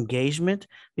engagement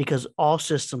because all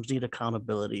systems need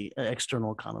accountability,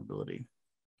 external accountability.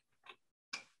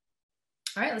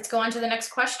 All right, let's go on to the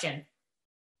next question.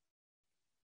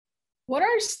 What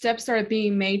are steps that are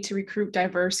being made to recruit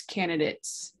diverse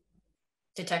candidates?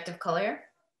 Detective Collier.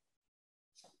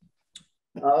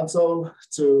 So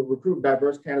to recruit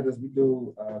diverse candidates, we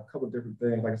do a couple of different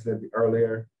things. Like I said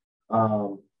earlier,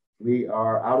 we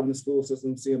are out in the school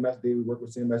system, CMSD. We work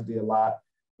with CMSD a lot.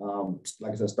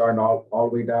 Like I said, starting all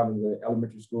the way down in the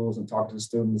elementary schools and talking to the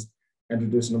students,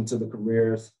 introducing them to the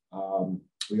careers.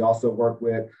 We also work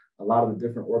with a lot of the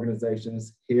different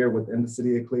organizations here within the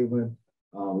city of Cleveland.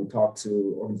 We talk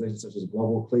to organizations such as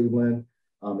Global Cleveland.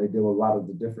 They deal with a lot of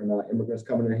the different immigrants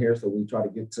coming in here, so we try to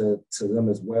get to them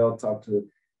as well,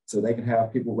 so they can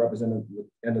have people represented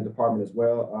in the department as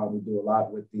well. We do a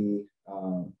lot with the,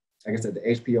 like I said, the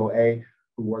HPOA,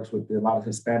 who works with a lot of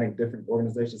Hispanic different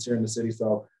organizations here in the city.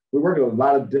 So we work with a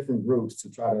lot of different groups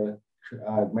to try to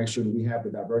make sure that we have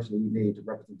the diversity we need to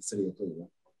represent the city of Cleveland.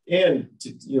 And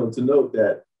to note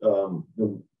that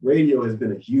the radio has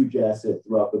been a huge asset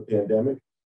throughout the pandemic,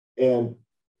 and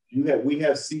we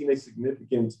have seen a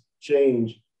significant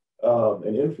change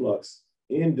and influx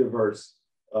in diverse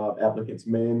applicants,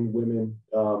 men, women,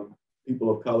 people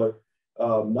of color,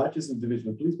 not just in the Division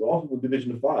of Police, but also in the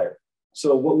Division of Fire.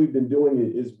 So what we've been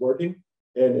doing is working,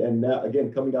 and now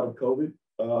again coming out of COVID,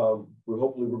 we're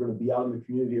going to be out in the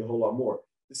community a whole lot more.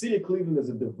 The city of Cleveland is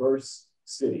a diverse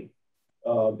city.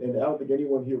 And I don't think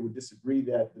anyone here would disagree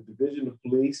that the Division of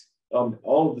Police,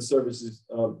 all of the services,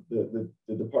 the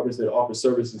departments that offer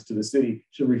services to the city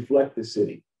should reflect the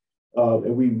city.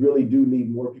 And we really do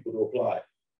need more people to apply.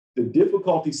 The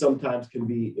difficulty sometimes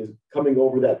is coming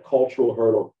over that cultural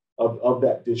hurdle of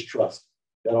that distrust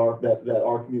that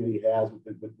our community has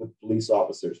with police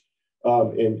officers.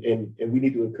 And we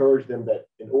need to encourage them that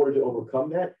in order to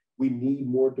overcome that, we need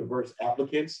more diverse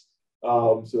applicants.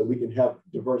 So that we can have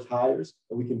diverse hires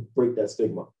and we can break that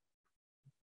stigma.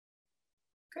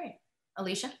 Great.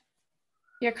 Alicia?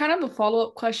 Yeah, kind of a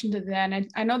follow-up question to that. And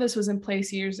I know this was in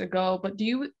place years ago, but do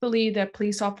you believe that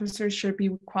police officers should be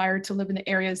required to live in the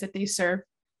areas that they serve?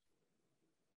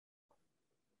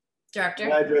 Director?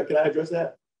 Can I address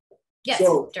that? Yes,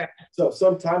 Director. So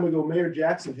some time ago, Mayor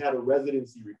Jackson had a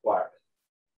residency requirement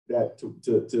that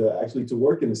to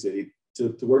work in the city,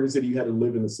 to work in the city, you had to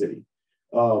live in the city.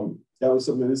 That was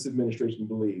something this administration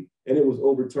believed, and it was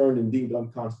overturned and deemed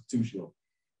unconstitutional.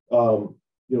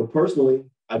 Personally,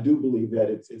 I do believe that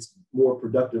it's more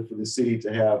productive for the city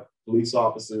to have police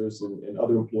officers and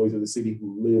other employees of the city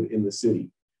who live in the city.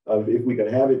 If we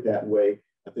could have it that way,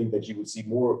 I think that you would see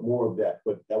more of that.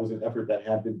 But that was an effort that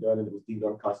had been done, and it was deemed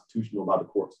unconstitutional by the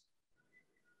courts.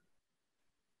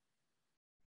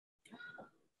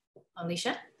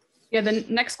 Alicia? Yeah, the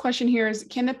next question here is,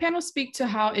 can the panel speak to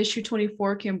how issue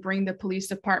 24 can bring the police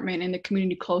department and the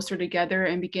community closer together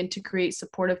and begin to create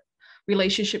supportive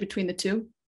relationship between the two?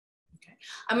 Okay.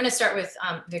 I'm going to start with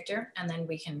Victor, and then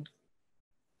we can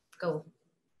go.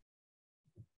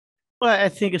 Well, I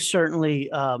think it certainly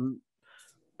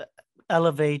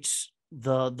elevates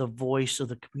the voice of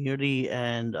the community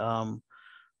and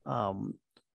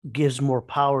gives more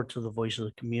power to the voice of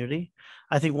the community.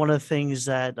 I think one of the things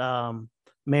that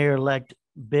Mayor-elect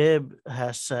Bibb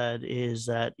has said is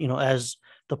that, as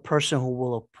the person who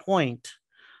will appoint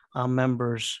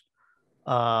members,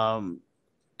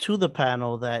 to the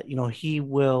panel that, you know, he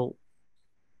will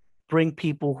bring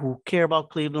people who care about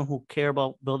Cleveland, who care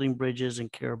about building bridges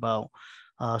and care about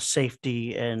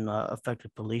safety and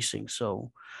effective policing.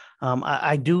 So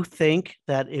I do think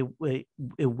that it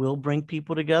will bring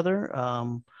people together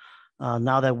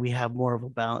now that we have more of a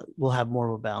balance. We'll have more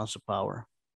of a balance of power.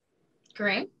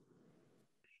 Kareem?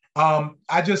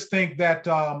 I just think that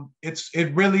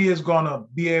it really is going to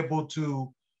be able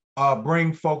to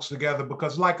bring folks together,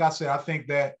 because like I said, I think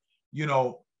that, you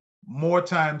know, more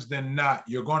times than not,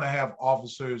 you're going to have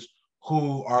officers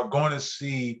who are going to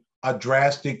see a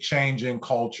drastic change in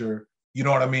culture. You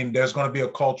know what I mean? There's going to be a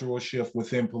cultural shift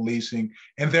within policing,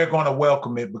 and they're going to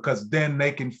welcome it, because then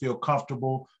they can feel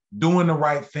comfortable doing the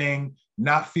right thing,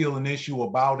 not feel an issue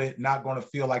about it, not going to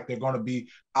feel like they're going to be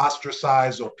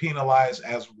ostracized or penalized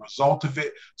as a result of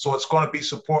it. So it's going to be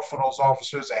support for those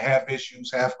officers that have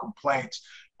issues, have complaints,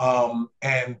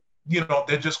 and you know,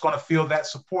 they're just going to feel that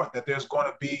support, that there's going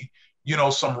to be, you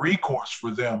know, some recourse for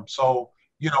them. So,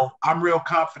 you know, I'm real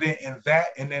confident in that.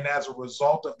 And then as a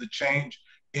result of the change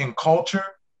in culture,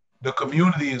 the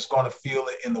community is going to feel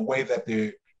it in the way that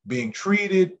they're being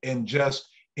treated, and just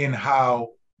in how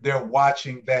they're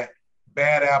watching that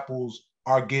bad apples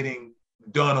are getting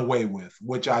done away with,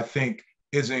 which I think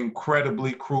is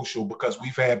incredibly crucial, because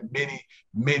we've had many,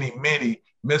 many, many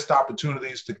missed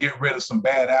opportunities to get rid of some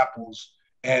bad apples.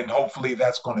 And hopefully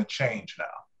that's going to change now.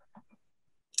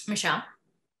 Michelle?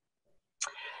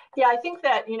 Yeah, I think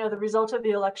that, you know, the result of the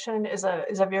election is a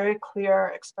very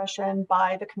clear expression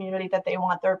by the community that they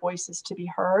want their voices to be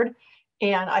heard.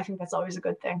 And I think that's always a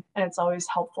good thing. And it's always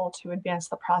helpful to advance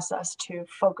the process to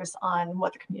focus on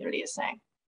what the community is saying.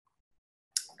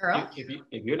 Earl?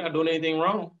 If you're not doing anything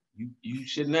wrong, you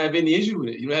shouldn't have any issue with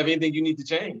it. You don't have anything you need to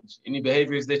change, any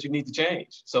behaviors that you need to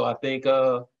change. So I think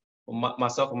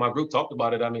myself and my group talked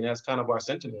about it. I mean, that's kind of our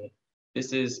sentiment.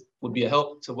 This would be a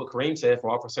help to what Kareem said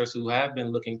for officers who have been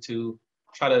looking to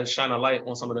try to shine a light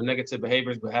on some of the negative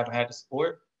behaviors but haven't had the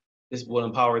support. This will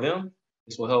empower them.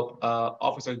 This will help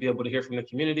officers be able to hear from the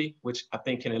community, which I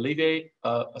think can alleviate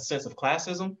a sense of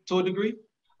classism to a degree,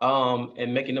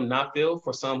 and making them not feel,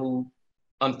 for some who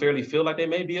unfairly feel like they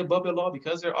may be above the law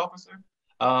because they're officer.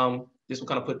 This will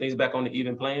kind of put things back on the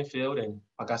even playing field. And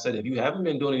like I said, if you haven't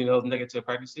been doing any of those negative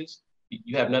practices,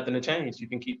 you have nothing to change. You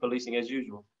can keep policing as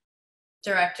usual.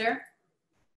 Director?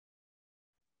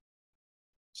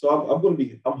 So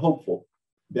I'm hopeful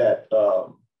that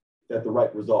that the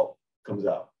right result comes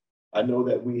out. I know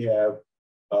that we have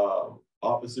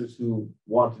officers who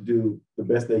want to do the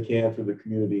best they can for the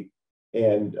community,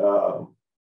 and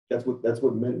that's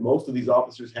what most of these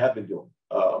officers have been doing.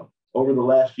 Over the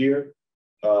last year,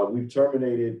 we've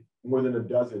terminated more than a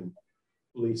dozen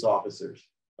police officers.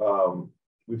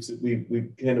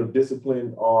 We've handled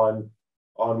discipline on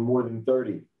more than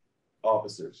 30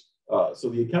 officers. So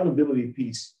the accountability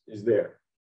piece is there.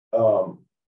 I'm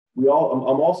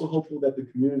also hopeful that the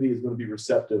community is going to be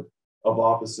receptive of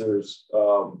officers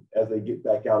as they get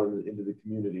back out into the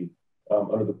community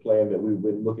under the plan that we've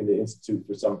been looking to institute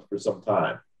for some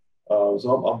time.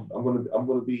 So I'm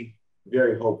going to be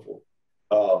very hopeful.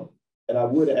 And I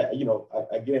would,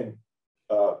 again,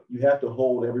 you have to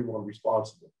hold everyone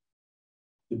responsible.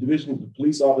 The division of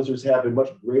police officers have a much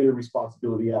greater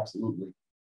responsibility, absolutely,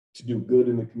 to do good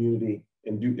in the community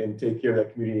and take care of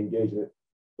that community engagement.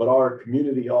 But our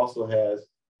community also has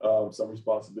some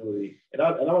responsibility. And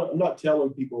I'm not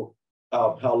telling people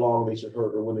how long they should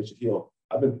hurt or when they should heal.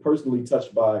 I've been personally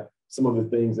touched by some of the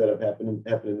things that have happened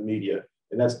in the media,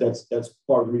 and that's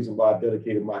part of the reason why I've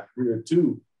dedicated my career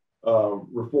to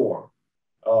reform.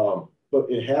 But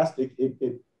it has to.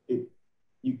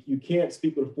 You can't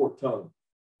speak with a forked tongue.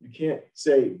 You can't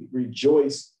say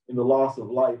rejoice in the loss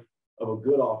of life of a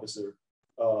good officer,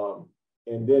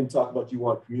 and then talk about you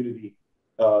want community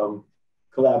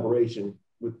collaboration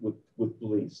with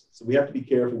police. So we have to be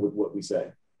careful with what we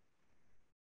say.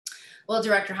 Well,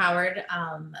 Director Howard,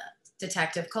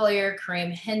 Detective Collier,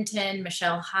 Kareem Henton,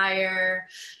 Michelle Heyer,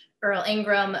 Earl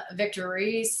Ingram, Victor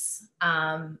Ruiz,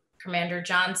 Commander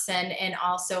Johnson, and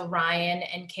also Ryan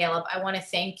and Caleb. I want to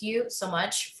thank you so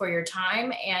much for your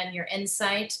time and your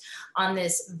insight on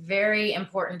this very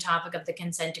important topic of the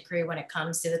consent decree when it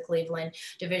comes to the Cleveland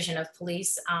Division of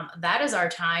Police. That is our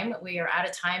time. We are out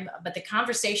of time, but the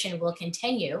conversation will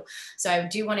continue. So I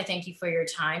do want to thank you for your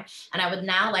time. And I would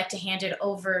now like to hand it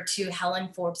over to Helen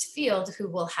Forbes Field, who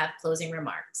will have closing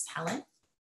remarks. Helen?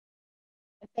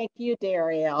 Thank you,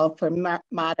 Darrielle, for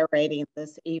moderating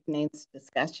this evening's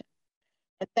discussion.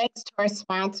 And thanks to our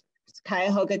sponsors,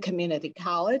 Cuyahoga Community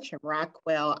College and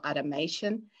Rockwell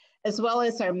Automation, as well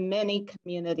as our many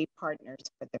community partners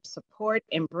for their support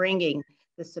in bringing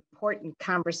this important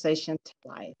conversation to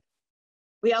life.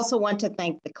 We also want to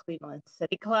thank the Cleveland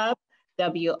City Club,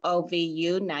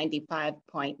 WOVU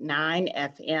 95.9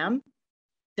 FM,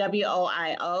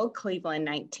 WOIO, Cleveland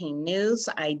 19 News,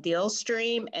 Ideal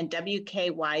Stream, and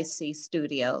WKYC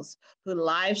Studios, who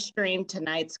live streamed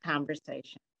tonight's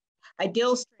conversation.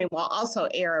 Ideal Stream will also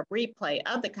air a replay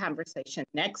of the conversation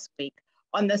next week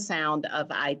on the Sound of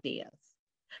Ideas.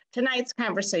 Tonight's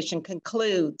conversation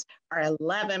concludes our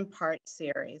 11-part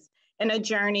series in a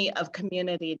journey of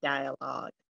community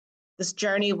dialogue. This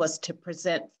journey was to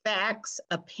present facts,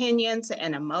 opinions,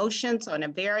 and emotions on a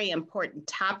very important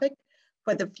topic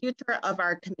for the future of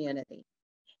our community.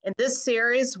 In this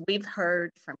series, we've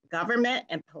heard from government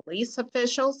and police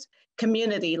officials,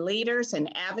 community leaders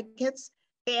and advocates,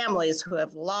 families who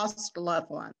have lost loved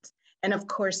ones, and of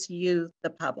course, you, the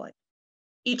public.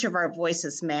 Each of our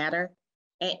voices matter,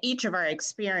 and each of our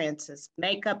experiences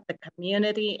make up the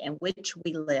community in which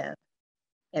we live.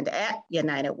 And at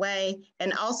United Way,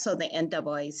 and also the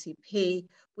NAACP,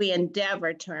 we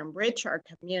endeavor to enrich our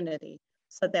community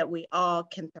so that we all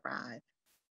can thrive.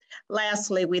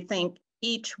 Lastly, we thank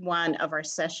each one of our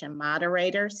session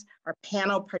moderators, our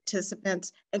panel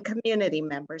participants, and community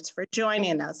members for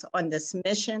joining us on this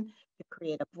mission to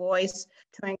create a voice,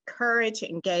 to encourage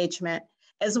engagement,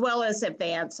 as well as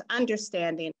advance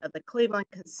understanding of the Cleveland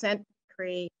Consent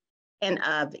Decree and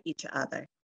of each other.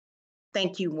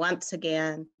 Thank you once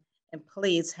again, and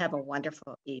please have a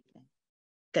wonderful evening.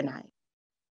 Good night.